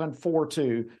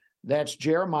 67742. That's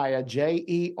Jeremiah,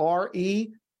 Jeremiah,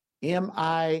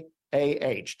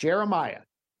 Jeremiah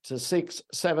to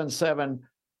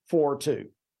 67742,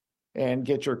 and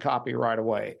get your copy right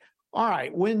away. All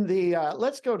right,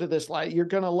 let's go to this. You're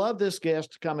going to love this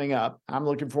guest coming up. I'm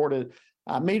looking forward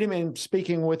to meeting him and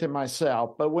speaking with him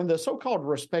myself. But when the so-called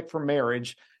Respect for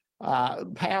Marriage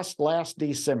passed last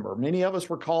December, many of us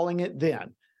were calling it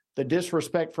then the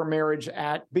Disrespect for Marriage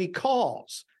Act,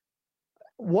 because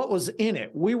what was in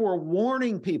it? We were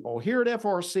warning people here at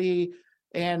FRC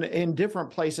and in different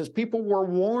places. People were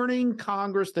warning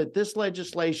Congress that this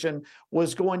legislation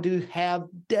was going to have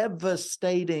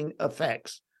devastating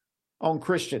effects on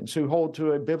Christians who hold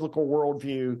to a biblical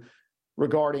worldview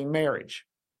regarding marriage.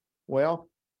 Well,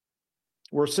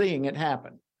 we're seeing it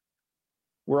happen.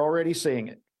 We're already seeing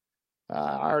it.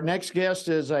 Our next guest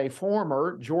is a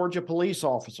former Georgia police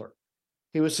officer.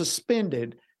 He was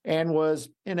suspended and was,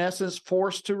 in essence,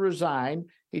 forced to resign.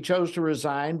 He chose to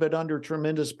resign, but under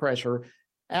tremendous pressure,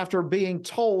 after being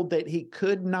told that he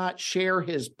could not share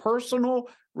his personal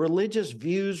religious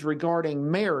views regarding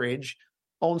marriage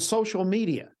on social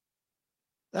media.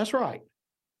 That's right.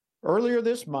 Earlier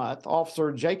this month,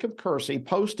 Officer Jacob Kersey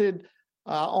posted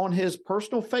on his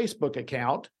personal Facebook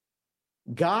account,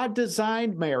 God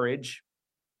designed marriage.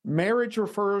 Marriage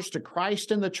refers to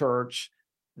Christ and the church.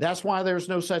 That's why there's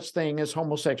no such thing as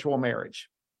homosexual marriage.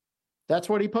 That's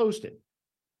what he posted.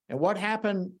 And what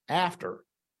happened after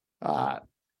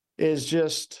is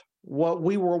just what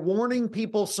we were warning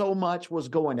people so much was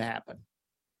going to happen.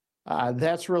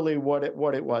 That's really what it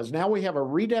was. Now we have a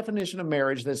redefinition of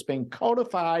marriage that's been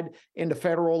codified into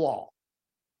federal law.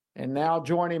 And now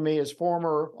joining me is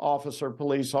former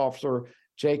police officer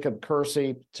Jacob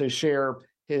Kersey to share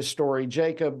his story.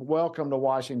 Jacob, welcome to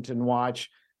Washington Watch.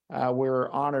 We're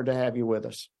honored to have you with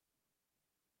us.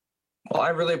 Well, I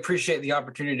really appreciate the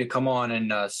opportunity to come on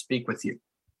and speak with you.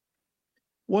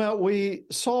 Well, we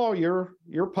saw your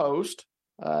post,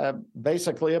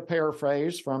 basically a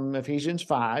paraphrase from Ephesians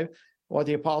 5, what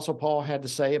the Apostle Paul had to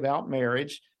say about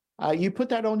marriage. You put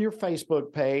that on your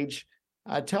Facebook page.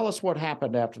 Tell us what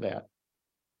happened after that.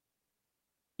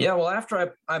 Yeah, well,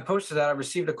 after I posted that, I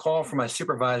received a call from my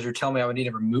supervisor telling me I would need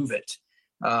to remove it,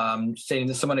 stating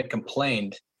that someone had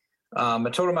complained. I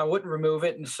told him I wouldn't remove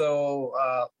it. And so,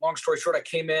 long story short, I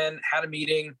came in, had a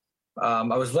meeting. I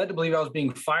was led to believe I was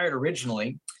being fired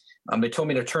originally. They told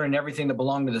me to turn in everything that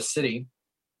belonged to the city.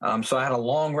 So I had a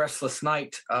long, restless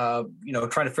night, trying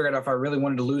to figure out if I really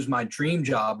wanted to lose my dream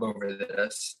job over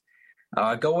this.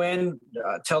 I go in,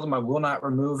 tell them I will not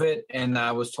remove it, and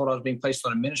I was told I was being placed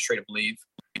on administrative leave.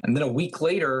 And then a week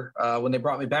later, when they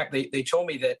brought me back, they told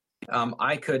me that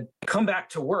I could come back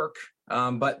to work,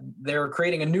 but they're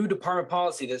creating a new department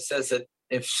policy that says that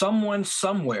if someone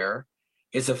somewhere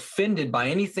is offended by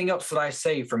anything else that I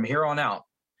say from here on out,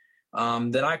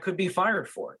 that I could be fired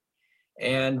for it.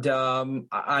 And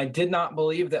I did not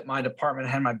believe that my department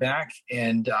had my back,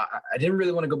 and I didn't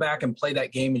really want to go back and play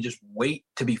that game and just wait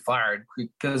to be fired,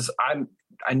 because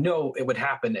I know it would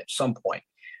happen at some point.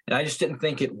 And I just didn't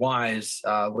think it wise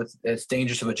with as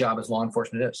dangerous of a job as law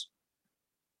enforcement is.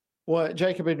 Well,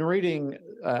 Jacob, in reading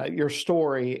your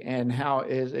story and how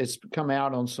it's come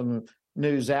out on some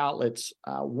news outlets,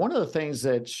 one of the things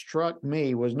that struck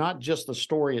me was not just the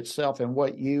story itself and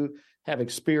what you have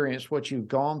experienced, what you've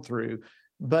gone through,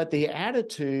 but the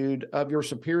attitude of your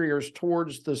superiors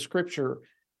towards the scripture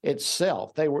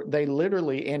itself. They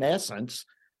literally, in essence,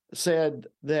 said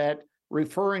that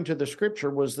referring to the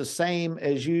scripture was the same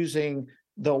as using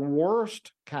the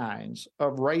worst kinds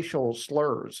of racial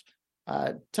slurs.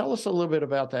 Tell us a little bit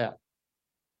about that.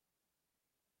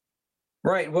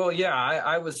 Right. Well, yeah,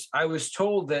 I was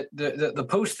told that the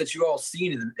post that you all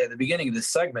seen at the beginning of this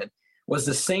segment was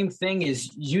the same thing as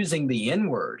using the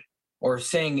N-word or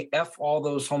saying F all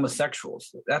those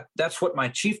homosexuals. That's what my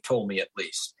chief told me, at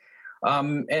least.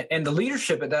 And the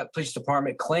leadership at that police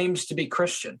department claims to be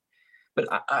Christian. But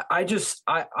I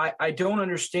don't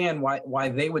understand why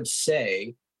they would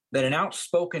say that an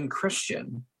outspoken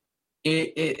Christian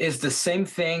is the same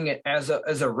thing as a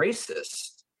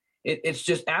racist. It's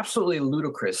just absolutely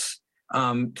ludicrous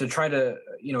to try to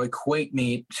equate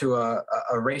me to a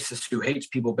racist who hates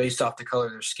people based off the color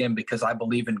of their skin because I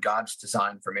believe in God's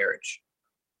design for marriage.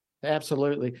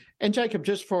 Absolutely. And Jacob,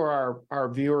 just for our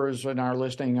viewers and our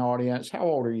listening audience, how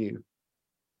old are you?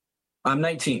 I'm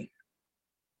 19.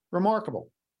 Remarkable.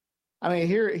 I mean,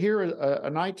 here a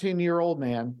 19-year-old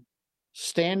man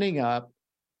standing up,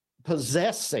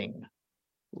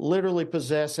 literally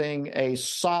possessing a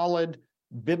solid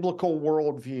biblical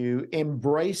worldview,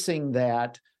 embracing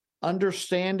that,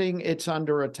 understanding it's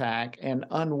under attack, and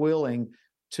unwilling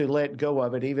to let go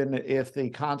of it, even if the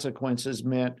consequences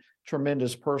meant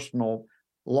tremendous personal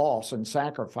loss and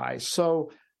sacrifice.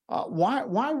 So why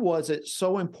was it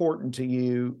so important to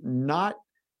you not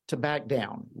to back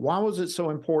down? Why was it so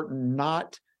important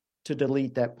not to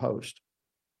delete that post?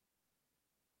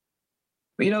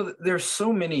 There's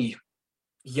so many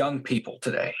young people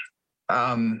today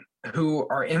who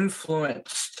are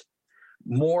influenced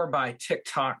more by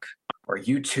TikTok or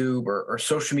YouTube or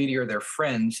social media or their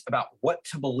friends about what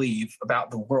to believe about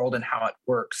the world and how it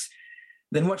works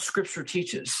than what Scripture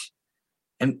teaches.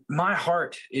 And my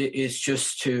heart is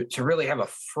just to really have a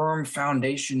firm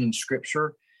foundation in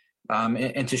Scripture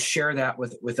and to share that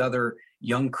with other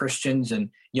young Christians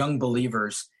and young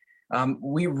believers.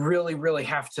 We really, really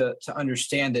have to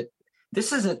understand that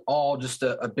this isn't all just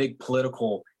a big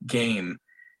political game.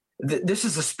 This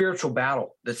is a spiritual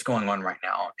battle that's going on right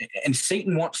now. And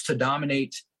Satan wants to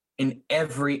dominate in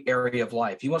every area of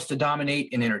life. He wants to dominate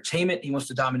in entertainment. He wants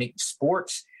to dominate in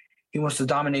sports. He wants to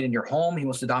dominate in your home. He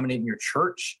wants to dominate in your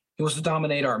church. He wants to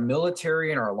dominate our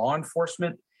military and our law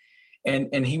enforcement.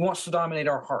 And he wants to dominate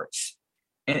our hearts.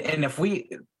 And if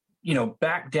we,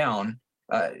 back down,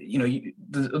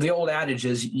 the old adage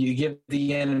is you give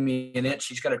the enemy an inch,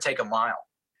 he's going to take a mile.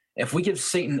 If we give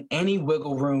Satan any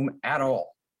wiggle room at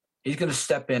all, he's going to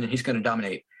step in and he's going to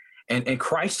dominate. And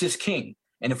Christ is king.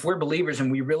 And if we're believers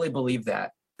and we really believe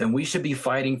that, then we should be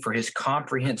fighting for his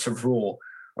comprehensive rule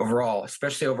over all,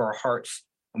 especially over our hearts.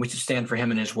 And we should stand for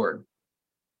him and his word.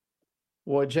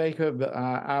 Well, Jacob,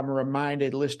 I'm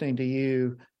reminded listening to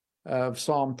you of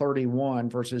Psalm 31,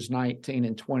 verses 19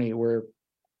 and 20, where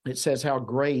it says how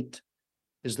great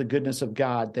is the goodness of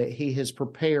God that he has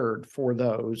prepared for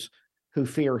those who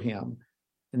fear him,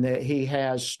 and that he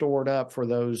has stored up for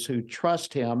those who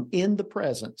trust him in the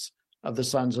presence of the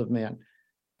sons of men.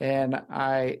 And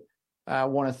I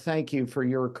want to thank you for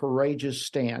your courageous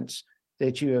stance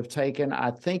that you have taken.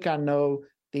 I think I know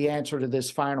the answer to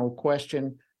this final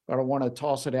question, but I want to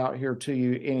toss it out here to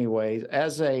you anyway.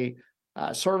 As a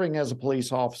serving as a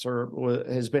police officer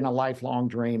has been a lifelong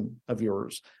dream of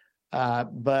yours,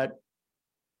 but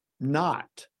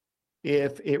not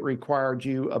if it required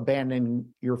you abandoning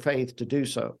your faith to do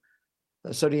so.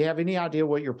 So do you have any idea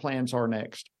what your plans are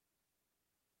next?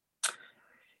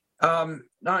 Not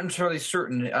entirely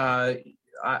certain.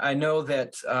 I know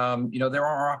that, there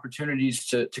are opportunities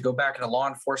to go back into law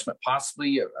enforcement,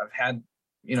 possibly. I've had,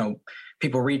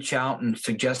 people reach out and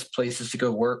suggest places to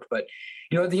go work. But,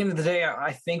 at the end of the day,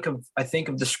 I think of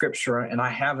the scripture, and I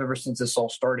have ever since this all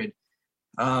started,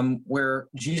 where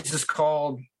Jesus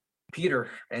called Peter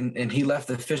and he left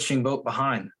the fishing boat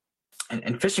behind,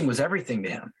 and fishing was everything to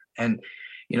him. And,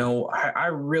 I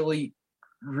really,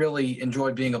 really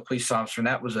enjoyed being a police officer, and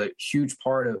that was a huge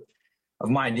part of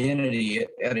my identity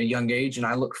at a young age. And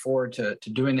I look forward to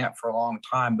doing that for a long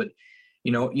time. But,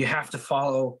 you have to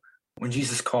follow when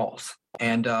Jesus calls,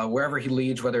 and wherever he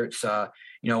leads, whether it's,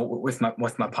 with my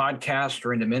podcast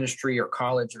or into ministry or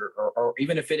college, or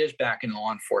even if it is back in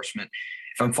law enforcement,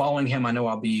 if I'm following him, I know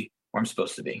I'll be where I'm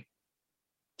supposed to be.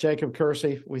 Jacob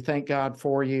Kersey, we thank God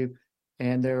for you.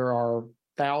 And there are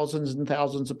thousands and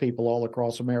thousands of people all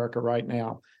across America right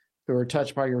now who are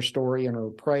touched by your story and are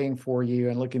praying for you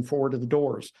and looking forward to the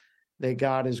doors that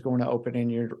God is going to open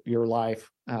in your life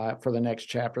for the next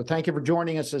chapter. Thank you for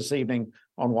joining us this evening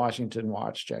on Washington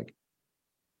Watch, Jake.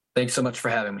 Thanks so much for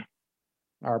having me.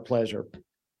 Our pleasure.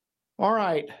 All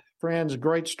right, friends,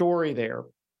 great story there.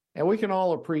 And we can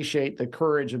all appreciate the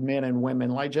courage of men and women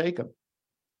like Jacob.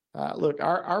 Look,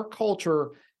 our culture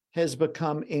has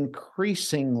become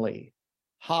increasingly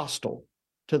hostile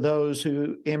to those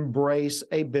who embrace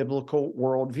a biblical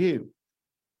worldview.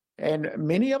 And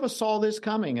many of us saw this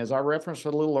coming, as I referenced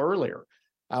a little earlier.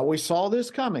 We saw this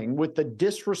coming with the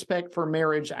Disrespect for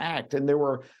Marriage Act, and there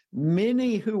were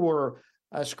many who were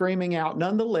screaming out.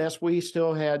 Nonetheless, we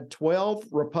still had 12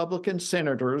 Republican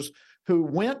senators who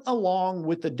went along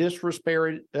with the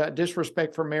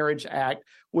Disrespect for Marriage Act,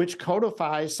 which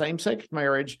codifies same-sex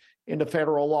marriage into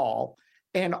federal law.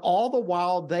 And all the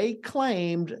while, they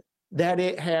claimed that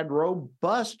it had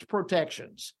robust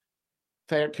protections.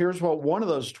 In fact, here's what one of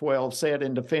those 12 said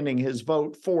in defending his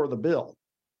vote for the bill.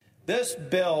 This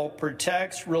bill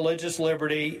protects religious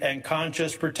liberty and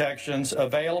conscience protections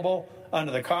available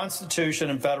under the Constitution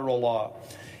and federal law,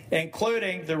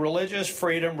 including the Religious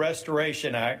Freedom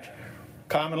Restoration Act,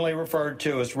 commonly referred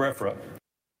to as RFRA.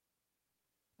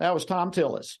 That was Tom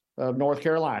Tillis of North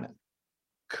Carolina.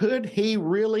 Could he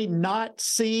really not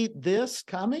see this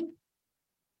coming?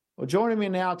 Well, joining me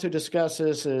now to discuss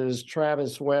this is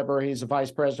Travis Weber. He's the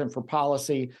Vice President for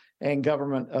Policy and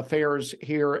Government Affairs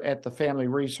here at the Family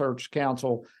Research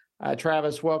Council.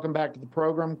 Travis, welcome back to the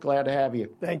program. Glad to have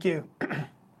you. Thank you.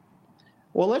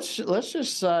 Well, let's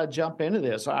just jump into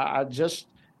this.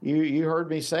 You heard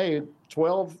me say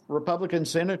 12 Republican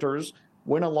senators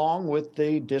went along with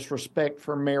the Disrespect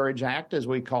for Marriage Act, as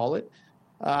we call it,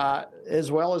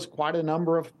 as well as quite a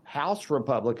number of House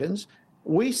Republicans.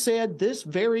 We said this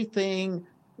very thing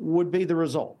would be the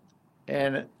result.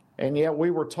 And yet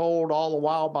we were told all the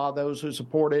while by those who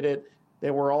supported it,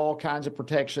 there were all kinds of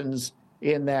protections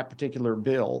in that particular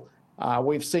bill.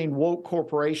 We've seen woke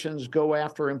corporations go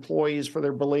after employees for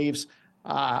their beliefs.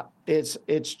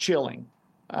 It's chilling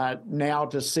now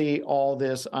to see all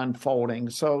this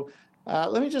unfolding. So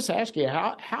let me just ask you,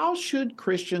 how should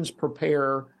Christians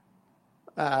prepare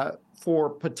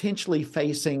for potentially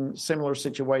facing similar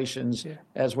situations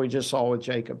as we just saw with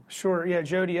Jacob? Sure. Yeah,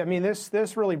 Jody, I mean,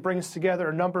 this really brings together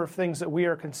a number of things that we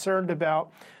are concerned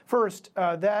about. First,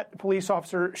 that police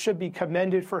officer should be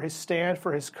commended for his stand,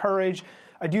 for his courage.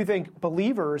 I do think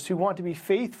believers who want to be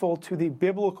faithful to the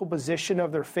biblical position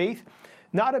of their faith,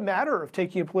 not a matter of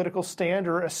taking a political stand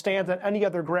or a stand on any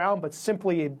other ground, but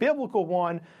simply a biblical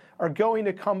one, are going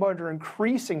to come under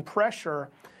increasing pressure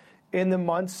in the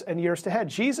months and years ahead.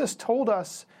 Jesus told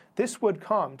us this would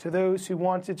come to those who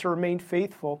wanted to remain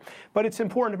faithful, but it's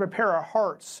important to prepare our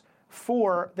hearts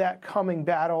for that coming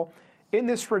battle. In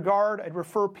this regard, I'd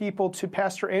refer people to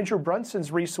Pastor Andrew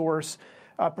Brunson's resource,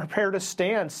 Prepare to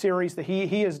Stand series that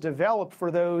he has developed for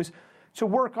those to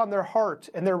work on their heart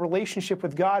and their relationship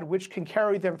with God, which can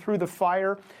carry them through the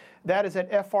fire. That is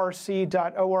at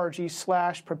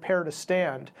frc.org/prepare to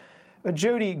stand.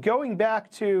 Jody, going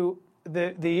back to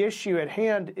the issue at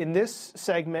hand in this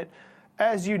segment,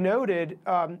 as you noted,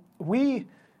 we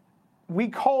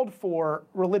called for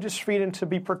religious freedom to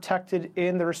be protected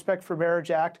in the Respect for Marriage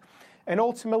Act, and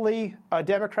ultimately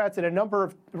Democrats and a number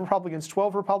of Republicans,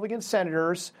 12 Republican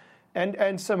senators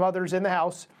and some others in the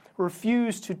House,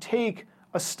 refused to take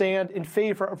a stand in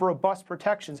favor of robust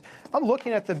protections. I'm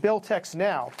looking at the bill text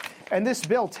now, and this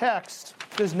bill text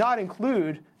does not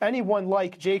include anyone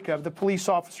like Jacob, the police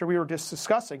officer we were just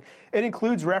discussing. It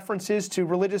includes references to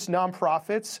religious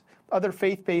nonprofits, other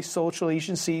faith-based social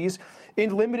agencies,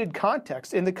 in limited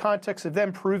context, in the context of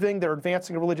them proving they're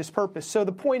advancing a religious purpose. So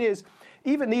the point is,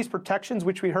 even these protections,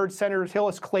 which we heard Senator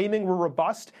Tillis claiming were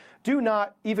robust, do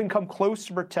not even come close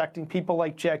to protecting people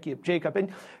like Jacob.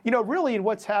 And, really in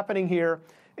what's happening here,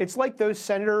 it's like those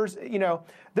senators,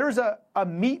 there's a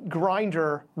meat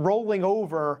grinder rolling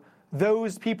over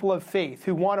those people of faith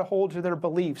who want to hold to their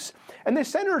beliefs. And the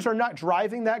senators are not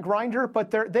driving that grinder, but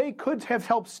they could have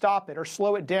helped stop it or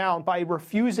slow it down by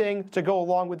refusing to go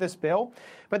along with this bill.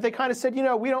 But they kind of said,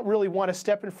 we don't really want to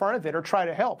step in front of it or try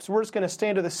to help. So we're just going to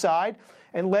stand to the side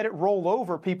and let it roll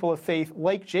over people of faith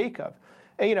like Jacob.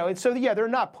 And so, they're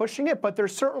not pushing it, but they're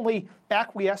certainly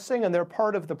acquiescing, and they're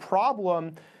part of the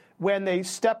problem when they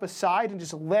step aside and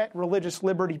just let religious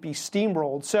liberty be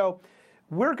steamrolled. So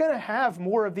we're going to have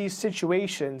more of these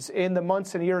situations in the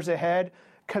months and years ahead.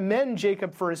 Commend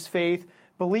Jacob for his faith.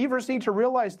 Believers need to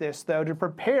realize this, though, to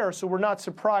prepare so we're not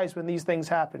surprised when these things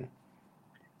happen.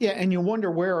 Yeah, and you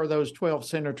wonder, where are those 12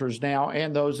 senators now,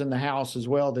 and those in the House as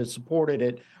well that supported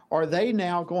it? Are they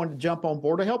now going to jump on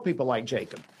board to help people like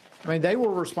Jacob? I mean, they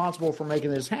were responsible for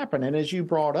making this happen. And as you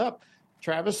brought up,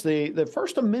 Travis, the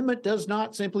First Amendment does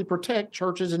not simply protect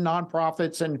churches and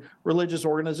nonprofits and religious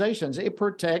organizations. It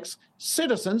protects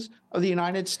citizens of the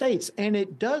United States, and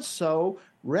it does so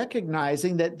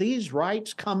recognizing that these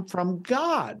rights come from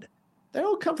God. They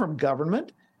don't come from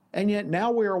government, and yet now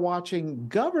we are watching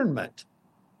government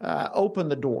open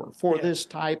the door for this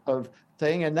type of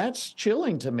thing, and that's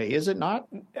chilling to me, is it not?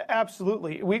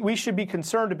 Absolutely. We should be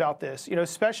concerned about this,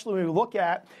 especially when we look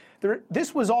at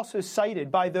this was also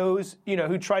cited by those,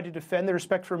 who tried to defend the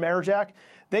Respect for Marriage Act.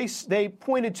 They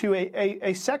pointed to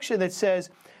a section that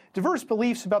says, diverse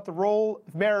beliefs about the role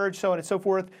of marriage, so on and so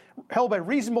forth, held by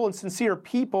reasonable and sincere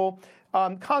people.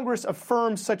 Congress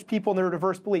affirms such people in their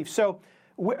diverse beliefs. So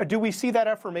do we see that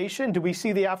affirmation? Do we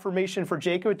see the affirmation for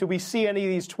Jacob? Do we see any of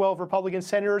these 12 Republican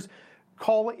senators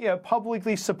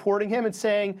publicly supporting him and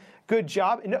saying, good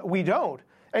job? No, we don't.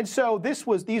 And so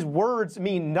these words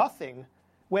mean nothing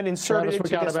when inserted into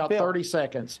this bill. We got about 30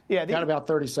 seconds. Yeah, got about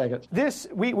 30 seconds.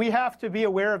 We have to be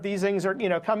aware of these things are,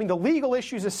 coming. The legal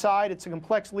issues aside, it's a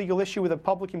complex legal issue with a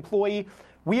public employee.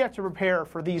 We have to prepare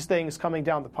for these things coming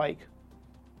down the pike.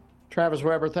 Travis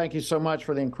Weber, thank you so much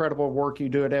for the incredible work you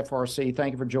do at FRC.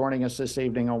 Thank you for joining us this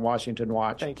evening on Washington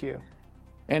Watch. Thank you.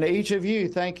 And to each of you,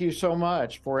 thank you so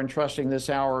much for entrusting this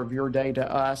hour of your day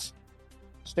to us.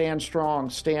 Stand strong,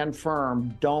 stand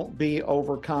firm. Don't be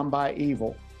overcome by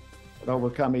evil, but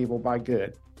overcome evil by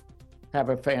good. Have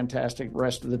a fantastic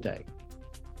rest of the day.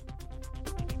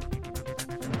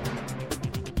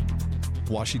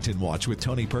 Washington Watch with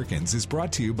Tony Perkins is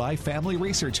brought to you by Family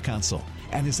Research Council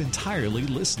and is entirely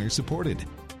listener-supported.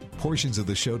 Portions of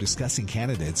the show discussing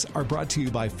candidates are brought to you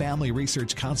by Family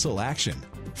Research Council Action.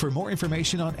 For more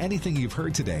information on anything you've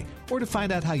heard today, or to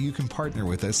find out how you can partner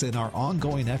with us in our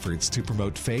ongoing efforts to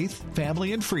promote faith,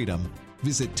 family, and freedom,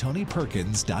 visit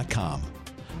TonyPerkins.com.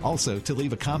 Also, to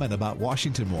leave a comment about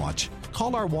Washington Watch,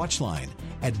 call our watch line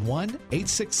at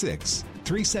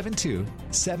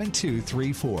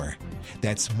 1-866-372-7234.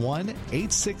 That's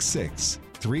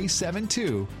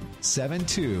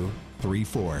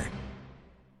 1-866-372-7234.